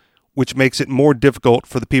less, which makes it more difficult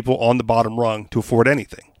for the people on the bottom rung to afford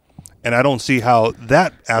anything. And I don't see how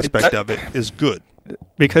that aspect of it is good.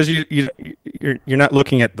 Because you're not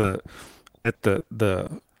looking at the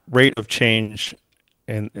rate of change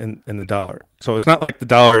in the dollar. So it's not like the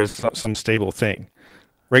dollar is some stable thing.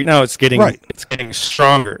 Right now it's getting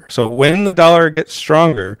stronger. So when the dollar gets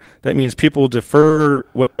stronger, that means people defer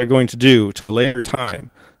what they're going to do to a later time.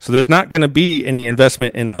 So there's not going to be any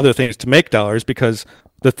investment in other things to make dollars because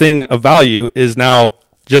the thing of value is now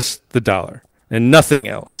just the dollar and nothing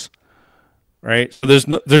else. Right? So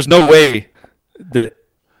there's no way that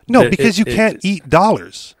because you can't eat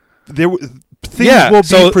dollars. Things will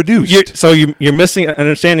be produced. You're missing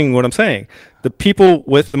understanding what I'm saying. The people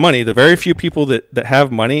with the money, the very few people that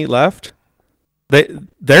have money left,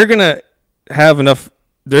 they're gonna have enough.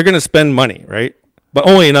 They're gonna spend money, right? but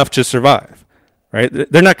only enough to survive, right?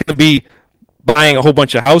 They're not going to be buying a whole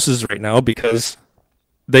bunch of houses right now because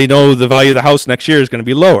they know the value of the house next year is going to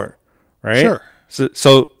be lower, right? Sure.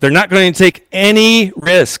 So they're not going to take any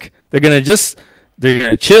risk. They're going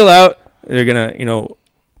to chill out. They're going to,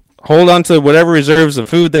 hold on to whatever reserves of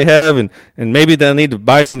food they have, and maybe they'll need to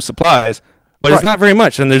buy some supplies, but it's not very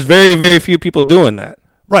much. And there's very, very few people doing that.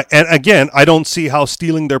 Right. And again, I don't see how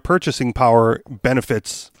stealing their purchasing power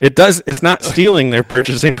benefits. It's not stealing their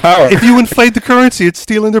purchasing power. If you inflate the currency, it's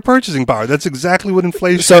stealing their purchasing power. That's exactly what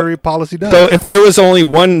inflationary policy does. So if there was only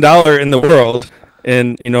 $1 in the world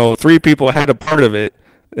and, 3 people had a part of it,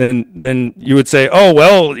 then you would say, oh,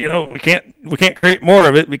 well, we can't create more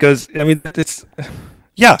of it because,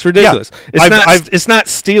 it's ridiculous. Yeah. It's not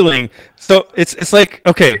stealing. So it's like,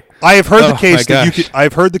 okay. I have heard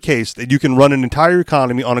I've heard the case that you can run an entire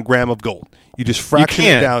economy on a gram of gold. You just fraction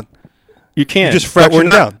it down. You can. You just fraction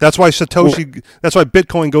it down. That's why that's why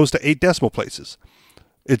Bitcoin goes to 8 decimal places.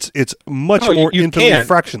 It's much more infinitely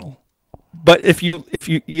fractional. But if you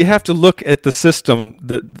have to look at the system,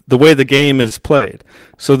 the way the game is played.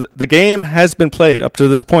 So the game has been played up to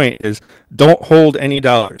the point is don't hold any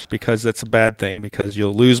dollars because that's a bad thing because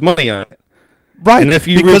you'll lose money on it. Right. And if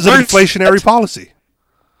you because of inflationary policy.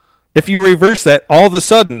 If you reverse that, all of a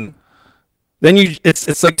sudden, then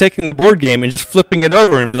it's like taking the board game and just flipping it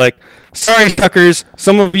over and be like, sorry, suckers,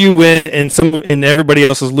 some of you win and everybody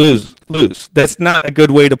else lose. That's not a good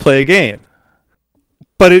way to play a game.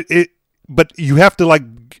 But but you have to I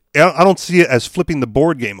don't see it as flipping the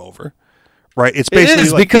board game over, right? It's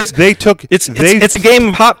basically because they took it's a game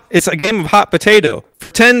of hot potato.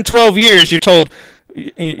 For 10, 12 years, you're told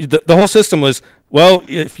the whole system was, well,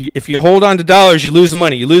 if you hold on to dollars, you lose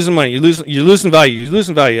money. You're losing value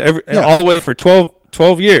all the way for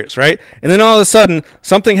 12 years, right? And then all of a sudden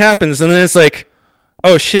something happens, and then it's like,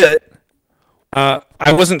 oh shit, I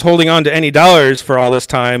wasn't holding on to any dollars for all this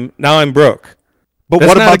time. Now I'm broke. But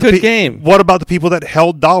That's not a good game. What about the people that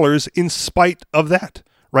held dollars in spite of that?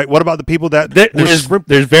 Right? What about the people that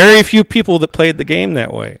there's very few people that played the game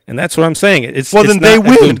that way, and that's what I'm saying. Then they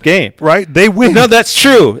win. A good game, right? They win. No, that's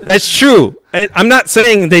true. That's true. I'm not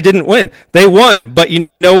saying they didn't win. They won, but you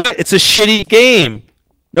know what? It's a shitty game.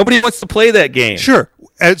 Nobody wants to play that game. Sure.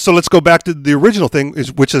 And so let's go back to the original thing,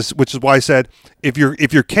 which is why I said if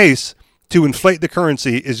your case to inflate the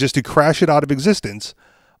currency is just to crash it out of existence.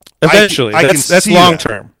 Eventually, that's long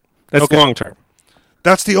term. That's long term.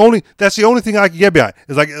 That's the only thing I can get behind.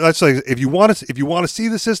 It's like if you want to see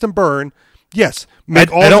the system burn, yes. I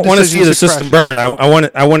don't want to see the system burn. I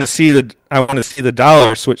want to see the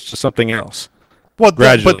dollar switch to something else. Well,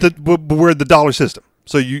 but we're the dollar system.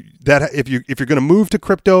 So if you're going to move to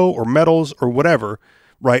crypto or metals or whatever,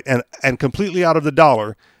 right, and completely out of the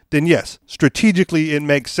dollar, then yes, strategically it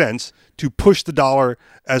makes sense to push the dollar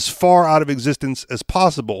as far out of existence as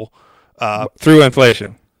possible through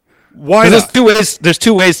inflation. Why not? There's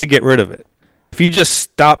two ways to get rid of it. If you just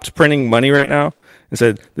stopped printing money right now and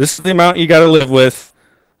said, this is the amount you got to live with,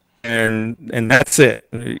 and that's it.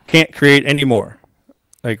 You can't create any more.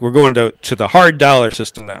 Like we're going to the hard dollar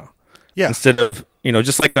system now. Yeah. Instead of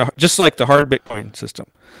just like the hard Bitcoin system.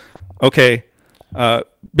 Okay.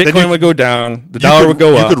 Bitcoin would go down. The dollar would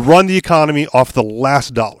go up. You could run the economy off the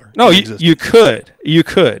last dollar. No, you could,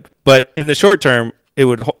 but in the short term, it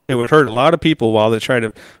would hurt a lot of people while they try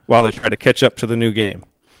to catch up to the new game.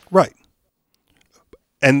 Right.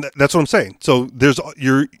 And that's what I'm saying. So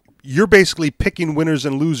you're basically picking winners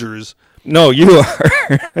and losers. No, you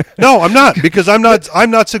are. No, I'm not, because I'm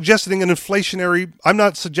not suggesting an inflationary. I'm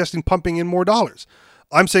not suggesting pumping in more dollars.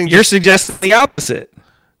 I'm saying you're suggesting the opposite.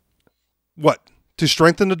 What? To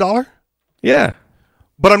strengthen the dollar? Yeah.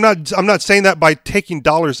 But I'm not saying that by taking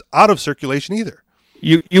dollars out of circulation either.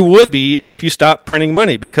 You would be if you stopped printing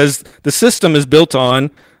money, because the system is built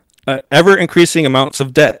on ever increasing amounts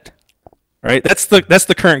of debt. Right? That's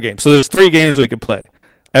the current game. So there's 3 games we could play.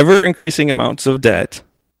 Ever increasing amounts of debt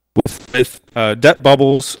with debt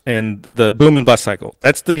bubbles and the boom and bust cycle.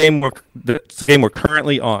 That's the game we're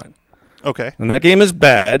currently on. Okay. And that game is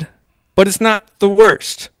bad, but it's not the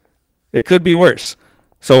worst. It could be worse.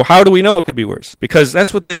 So how do we know it could be worse? Because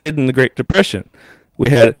that's what they did in the Great Depression. We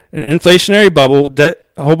had an inflationary bubble, debt,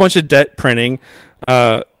 a whole bunch of debt printing,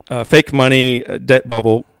 fake money, debt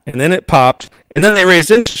bubble, and then it popped, and then they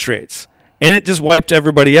raised interest rates, and it just wiped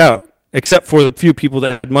everybody out, except for the few people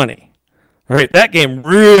that had money. All right, that game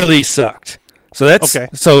really sucked. So that's okay.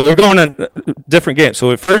 So we're going on different games. So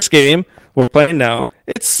the first game we're playing now,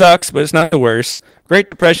 it sucks, but it's not the worst. Great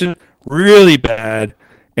Depression, really bad.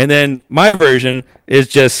 And then my version is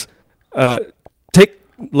just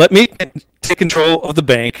let me take control of the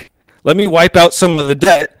bank. Let me wipe out some of the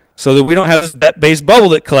debt so that we don't have this debt-based bubble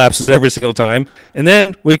that collapses every single time, and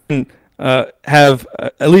then we can have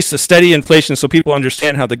at least a steady inflation so people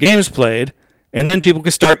understand how the game is played, and then people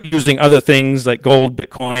can start using other things like gold,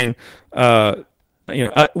 Bitcoin,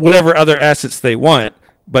 whatever other assets they want,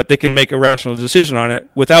 but they can make a rational decision on it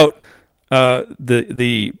without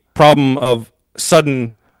the problem of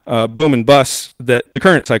sudden boom and bust that the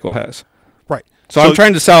current cycle has. Right. So I'm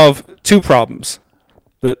trying to solve two problems: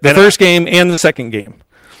 the first game and the second game.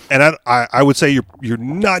 And I would say you're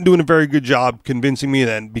not doing a very good job convincing me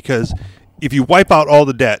then, because if you wipe out all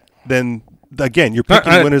the debt, then again you're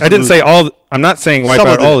picking winners. I didn't say all. I'm not saying wipe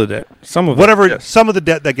out all the debt. Some of whatever. It, yes. Some of the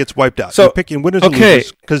debt that gets wiped out. So you're picking winners and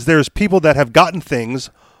losers, because there's people that have gotten things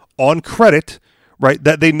on credit, right,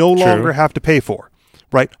 that they no longer have to pay for,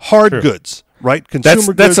 right? Hard goods, right? Consumer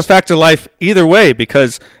goods. That's a fact of life either way,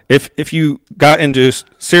 because if you got into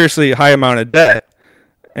seriously high amount of debt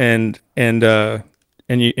and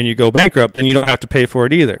you go bankrupt, then you don't have to pay for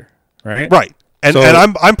it either, right? Right. And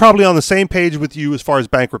I'm probably on the same page with you as far as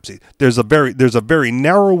bankruptcy. There's a very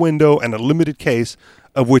narrow window and a limited case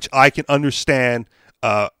of which I can understand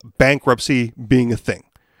bankruptcy being a thing,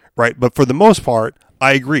 right? But for the most part,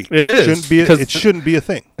 I agree. It shouldn't be a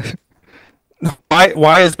thing.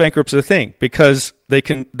 Why is bankruptcy a thing? Because they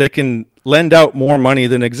can lend out more money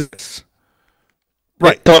than exists.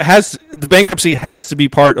 Right. So the bankruptcy has to be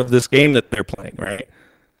part of this game that they're playing, right?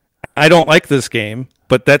 I don't like this game,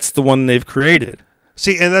 but that's the one they've created.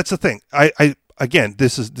 See, and that's the thing. I again,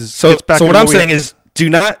 this so what I'm saying is do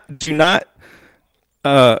not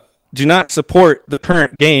support the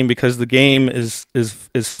current game, because the game is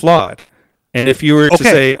flawed. And if you were to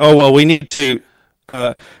say, oh well, we need to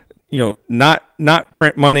not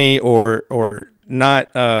print money or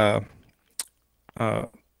not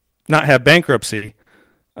have bankruptcy,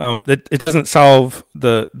 it doesn't solve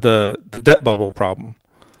the debt bubble problem.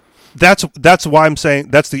 That's why I'm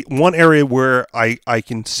saying that's the one area where I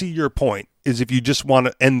can see your point, is if you just want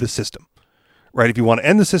to end the system, right? If you want to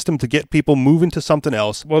end the system to get people moving to something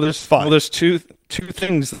else, there's two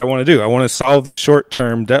things that I want to do. I want to solve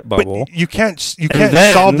short-term debt bubble. But you can't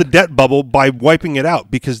solve the debt bubble by wiping it out,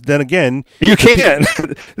 because then again you can.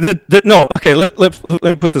 No, okay. Let me put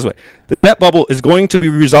it this way: the debt bubble is going to be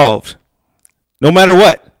resolved, no matter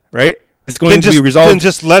what, right? It's going to be resolved. Then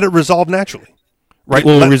just let it resolve naturally. Right,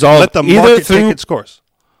 let the market take its course.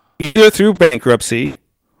 Either through bankruptcy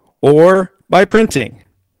or by printing.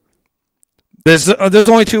 There's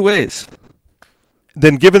only two ways.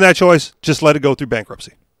 Then, given that choice, just let it go through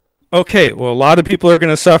bankruptcy. Okay, well, a lot of people are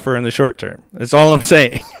going to suffer in the short term. That's all I'm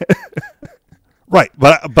saying. Right,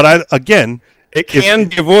 but again, it can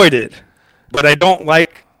be avoided, but I don't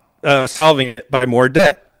like solving it by more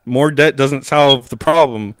debt. More debt doesn't solve the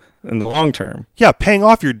problem in the long term. Yeah, paying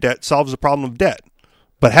off your debt solves the problem of debt.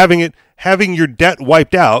 But having your debt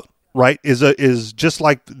wiped out, right, is just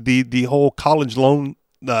like the whole college loan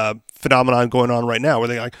phenomenon going on right now, where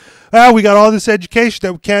they're like, we got all this education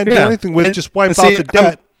that we can't do anything with, just wipe out the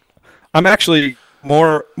debt. I'm actually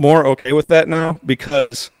more okay with that now,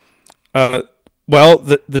 because,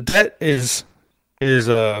 the debt is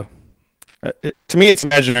to me, it's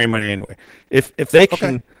imaginary money anyway. If they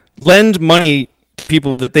can lend money to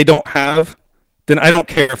people that they don't have, then I don't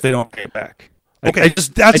care if they don't pay it back. Okay,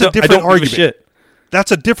 that's a different argument.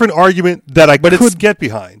 That's a different argument that I could get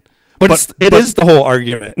behind. But it is the whole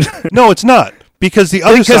argument. No, it's not. Because the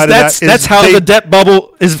other side of that is that's how the debt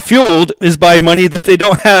bubble is fueled, is by money that they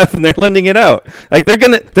don't have, and they're lending it out. Like they're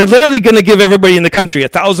literally gonna give everybody in the country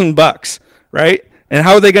 $1,000, right? And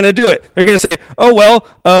how are they gonna do it? They're gonna say, oh well,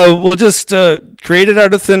 we'll just create it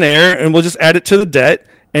out of thin air, and we'll just add it to the debt,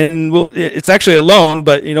 and it's actually a loan,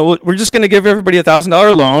 but we're just gonna give everybody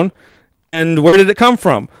 $1,000 loan. And where did it come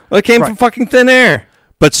from? Well, it came from fucking thin air.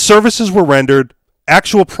 But services were rendered,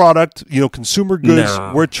 actual product, consumer goods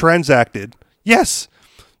were transacted. Yes.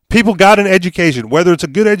 People got an education, whether it's a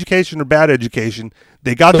good education or bad education,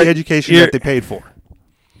 they got the education that they paid for.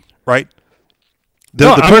 Right?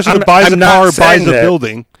 The person who buys a car or buys a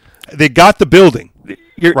building, they got the building.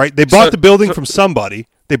 Right? They bought the building from somebody.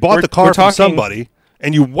 They bought the car from somebody,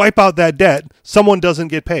 and you wipe out that debt, someone doesn't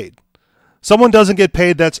get paid. Someone doesn't get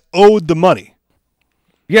paid that's owed the money.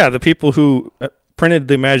 Yeah, the people who printed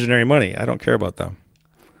the imaginary money. I don't care about them.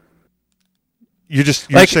 You're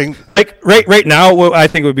saying right now, what I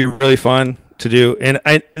think would be really fun to do, and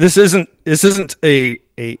this isn't a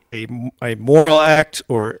moral act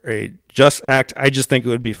or a just act. I just think it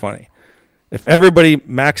would be funny if everybody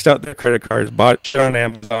maxed out their credit cards, bought shit on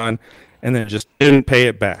Amazon, and then just didn't pay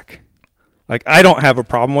it back. Like, I don't have a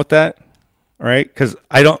problem with that. All right, because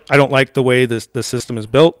I don't like the way the system is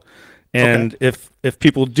built, And if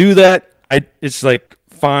people do that, it's like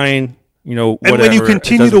fine, whatever. And when you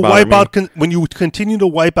continue to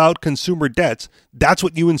wipe out consumer debts, that's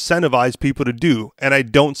what you incentivize people to do, and I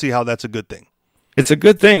don't see how that's a good thing. It's a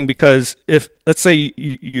good thing because if, let's say,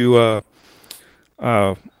 you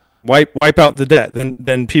wipe out the debt,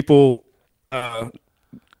 then people,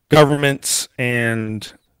 governments,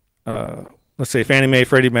 and let's say Fannie Mae,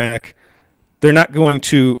 Freddie Mac, they're not going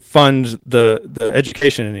to fund the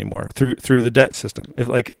education anymore through the debt system.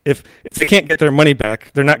 If they can't get their money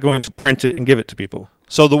back, they're not going to print it and give it to people.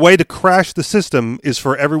 So the way to crash the system is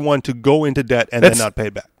for everyone to go into debt and then not pay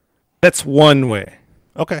it back. That's one way.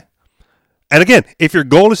 Okay. And again, if your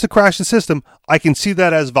goal is to crash the system, I can see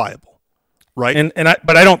that as viable, right?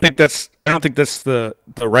 But I don't think that's the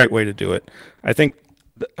right way to do it. I think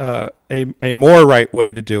a more right way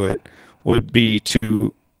to do it would be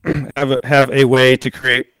to have a way to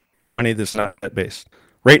create money that's not debt based.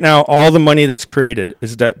 Right now, all the money that's created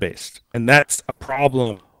is debt based, and that's a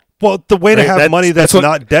problem. Well, the way to have money that's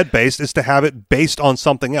not debt based is to have it based on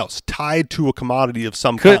something else, tied to a commodity of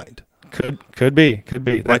some kind. Could be.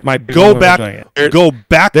 That might be go back to the gold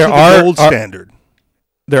standard.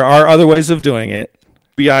 There are other ways of doing it.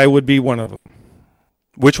 BI would be one of them.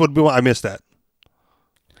 Which would be one? I missed that.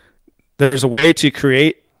 There's a way to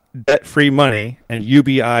create debt-free money, and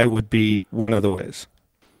UBI would be one of the ways.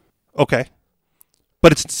 Okay.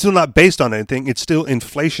 But it's still not based on anything. It's still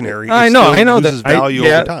inflationary. I know. It loses value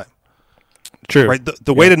over time. True. Right?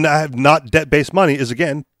 The way to have not debt-based money is,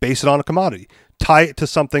 again, base it on a commodity. Tie it to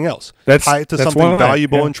something else. Tie it to something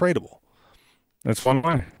valuable and tradable. That's one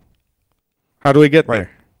way. How do we get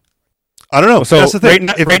there? I don't know. So that's the thing.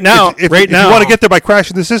 If you want to get there by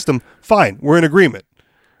crashing the system, fine. We're in agreement.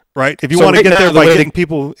 Right? If you want to get there by getting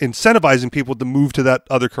people, incentivizing people to move to that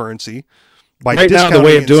other currency by discounting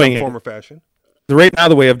it in some form or fashion. Right now,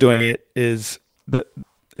 the way of doing it is,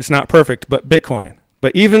 it's not perfect, but Bitcoin.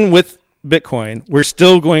 But even with Bitcoin, we're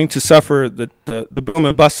still going to suffer the boom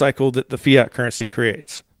and bust cycle that the fiat currency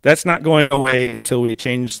creates. That's not going away until we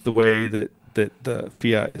change the way that the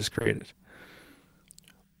fiat is created.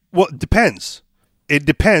 Well, it depends. It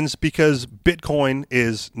depends because Bitcoin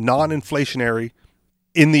is non-inflationary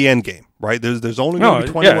in the end game, right? There's only going to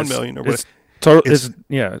be 21 million. Or it's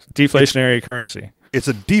deflationary currency. It's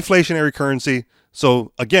a deflationary currency.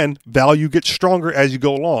 So again, value gets stronger as you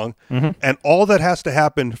go along, and all that has to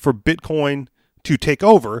happen for Bitcoin to take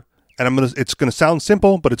over, and it's gonna sound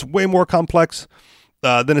simple, but it's way more complex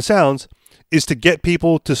than it sounds, is to get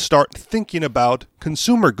people to start thinking about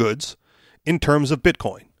consumer goods in terms of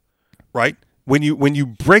Bitcoin, right? When you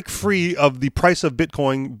break free of the price of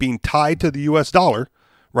Bitcoin being tied to the U.S. dollar,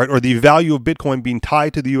 right, or the value of Bitcoin being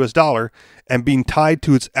tied to the U.S. dollar and being tied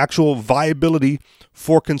to its actual viability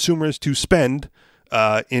for consumers to spend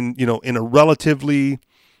in a relatively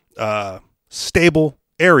stable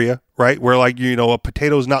area, right, where a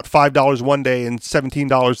potato is not $5 one day and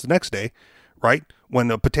 $17 the next day, right? When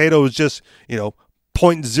a potato is just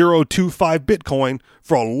 0.025 Bitcoin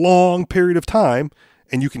for a long period of time,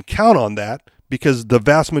 and you can count on that because the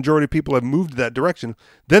vast majority of people have moved that direction,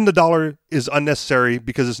 then the dollar is unnecessary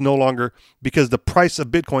because the price of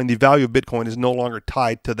Bitcoin, the value of Bitcoin is no longer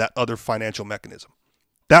tied to that other financial mechanism.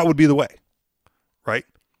 That would be the way, right?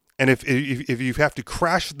 And if you have to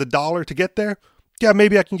crash the dollar to get there, yeah,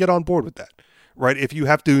 maybe I can get on board with that, right? If you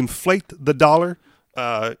have to inflate the dollar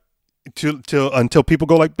until people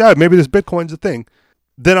go like, yeah, maybe this Bitcoin's a thing,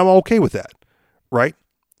 then I'm okay with that, right?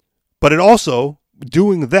 But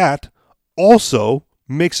doing that also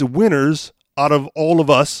makes winners out of all of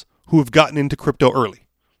us who have gotten into crypto early,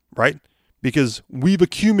 right? Because we've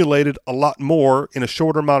accumulated a lot more in a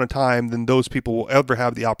shorter amount of time than those people will ever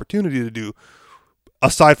have the opportunity to do,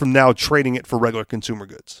 aside from now trading it for regular consumer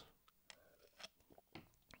goods.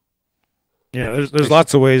 Yeah, there's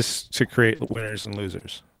lots of ways to create winners and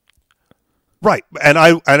losers. Right. And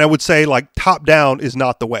I would say top down is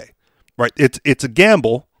not the way. Right? It's a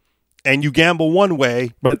gamble, and you gamble one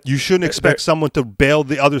way, but you shouldn't expect someone to bail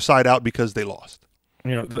the other side out because they lost.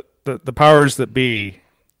 The powers that be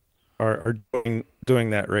are doing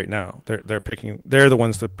that right now. They're the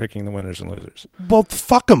ones that are picking the winners and losers. Well,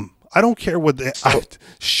 fuck them. I don't care what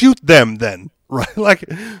shoot them then. Right?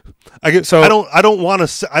 I don't want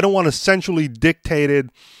a centrally dictated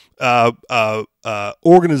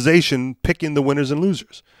organization picking the winners and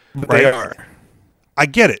losers. But right? They are. I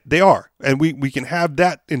get it. They are. And we can have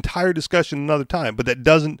that entire discussion another time, but that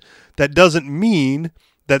doesn't mean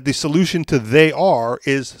that the solution to they are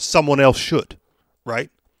is someone else should, right?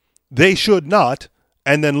 They should not,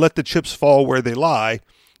 and then let the chips fall where they lie,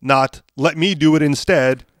 not let me do it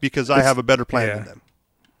instead because I have a better plan than them.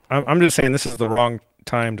 I'm just saying this is the wrong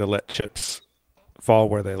time to let chips fall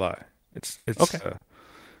where they lie. It's Okay.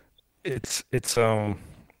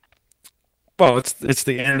 Well, it's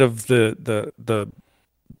the end of the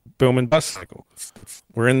boom and bust cycle.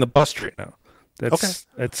 We're in the bust right now. It's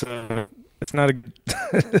not a it's not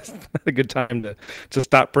a good time to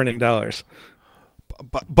stop printing dollars.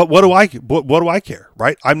 But what do I care,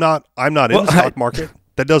 right? I'm not in the stock market.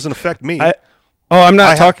 That doesn't affect me. I'm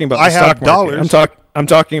not talking about the stock market. Dollars. I'm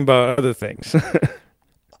talking about other things.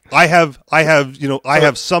 I have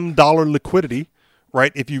some dollar liquidity,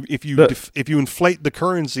 right? If you inflate the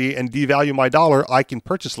currency and devalue my dollar, I can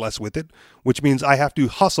purchase less with it, which means I have to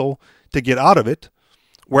hustle to get out of it.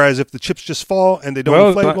 Whereas if the chips just fall and they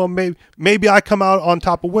don't inflate, maybe I come out on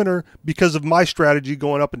top of winner because of my strategy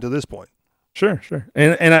going up until this point. Sure.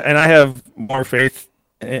 And I have more faith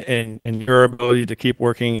in your ability to keep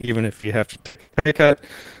working even if you have to take a pay cut.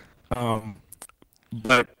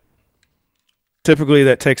 But typically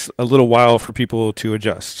that takes a little while for people to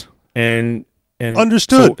adjust. And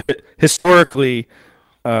Understood. So historically,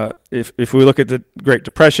 if we look at the Great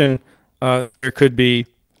Depression, there could be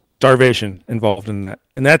starvation involved in that,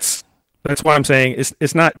 and that's why I'm saying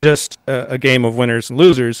it's not just a game of winners and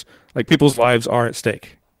losers. Like, people's lives are at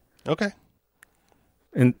stake. Okay.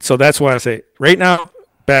 And so that's why I say right now,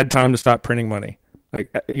 bad time to stop printing money.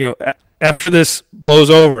 Like, after this blows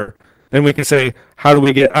over, then we can say, how do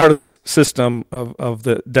we get out of the system of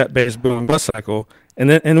the debt-based boom and bust cycle, and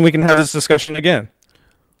then we can have this discussion again.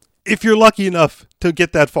 If you're lucky enough to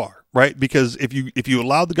get that far, right? Because if you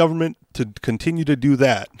allow the government to continue to do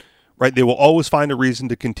that, right, they will always find a reason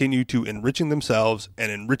to continue to enriching themselves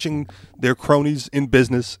and enriching their cronies in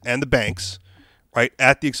business and the banks, right,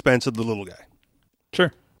 at the expense of the little guy.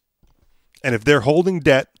 Sure. And if they're holding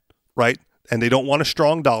debt, right, and they don't want a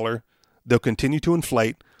strong dollar, they'll continue to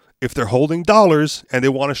inflate. If they're holding dollars and they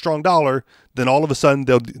want a strong dollar, then all of a sudden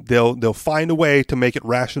they'll find a way to make it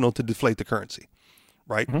rational to deflate the currency,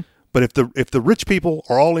 right? Mm-hmm. But if the rich people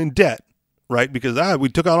are all in debt, right, because we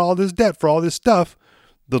took on all this debt for all this stuff,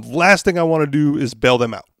 the last thing I want to do is bail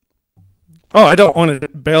them out. Oh, I don't want to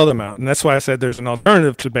bail them out, and that's why I said there's an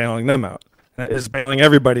alternative to bailing them out. That is bailing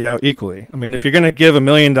everybody out equally. I mean, if you're going to give a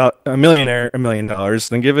millionaire $1 million,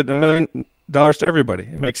 then give it $1 million to everybody.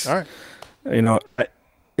 It makes, all right.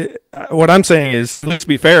 What I'm saying is, let's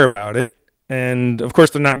be fair about it. And of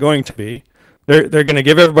course, they're not going to be. They're going to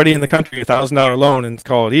give everybody in the country $1,000 loan and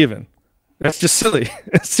call it even. That's just silly.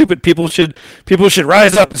 It's stupid. People should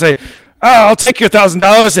rise up and say, I'll take your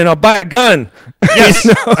 $1,000 and I'll buy a gun. Yes.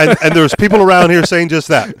 and there's people around here saying just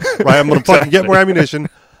that, right? I'm going to fucking get more ammunition.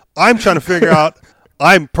 I'm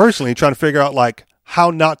personally trying to figure out like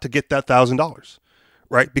how not to get that $1,000,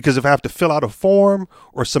 right? Because if I have to fill out a form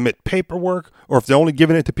or submit paperwork, or if they're only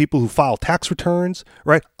giving it to people who file tax returns,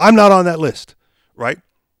 right? I'm not on that list, right?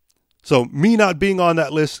 So me not being on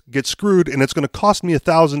that list gets screwed, and it's going to cost me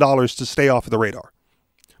 $1,000 to stay off of the radar.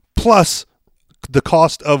 Plus the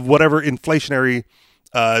cost of whatever inflationary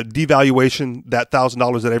devaluation that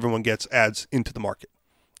 $1,000 that everyone gets adds into the market,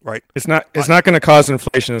 right? It's not going to cause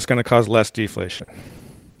inflation. It's going to cause less deflation.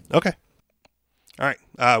 Okay. All right.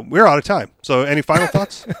 We're out of time. So any final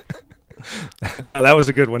thoughts? That was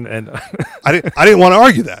a good one to end on. I didn't want to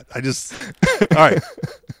argue that. All right.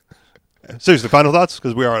 Seriously, final thoughts?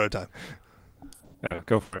 Because we are out of time. Yeah,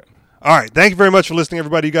 go for it. All right. Thank you very much for listening,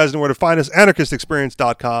 everybody. You guys know where to find us.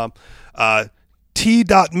 Anarchistexperience.com.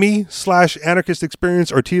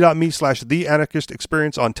 T.me/anarchistexperience or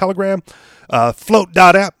T.me/theanarchistexperience on Telegram.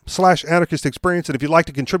 Float.app/anarchistexperience. And if you'd like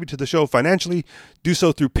to contribute to the show financially, do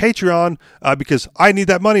so through Patreon because I need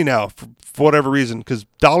that money now for whatever reason because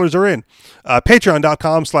dollars are in.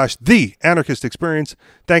 Patreon.com/theanarchistexperience.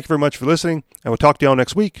 Thank you very much for listening, and we'll talk to y'all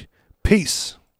next week. Peace.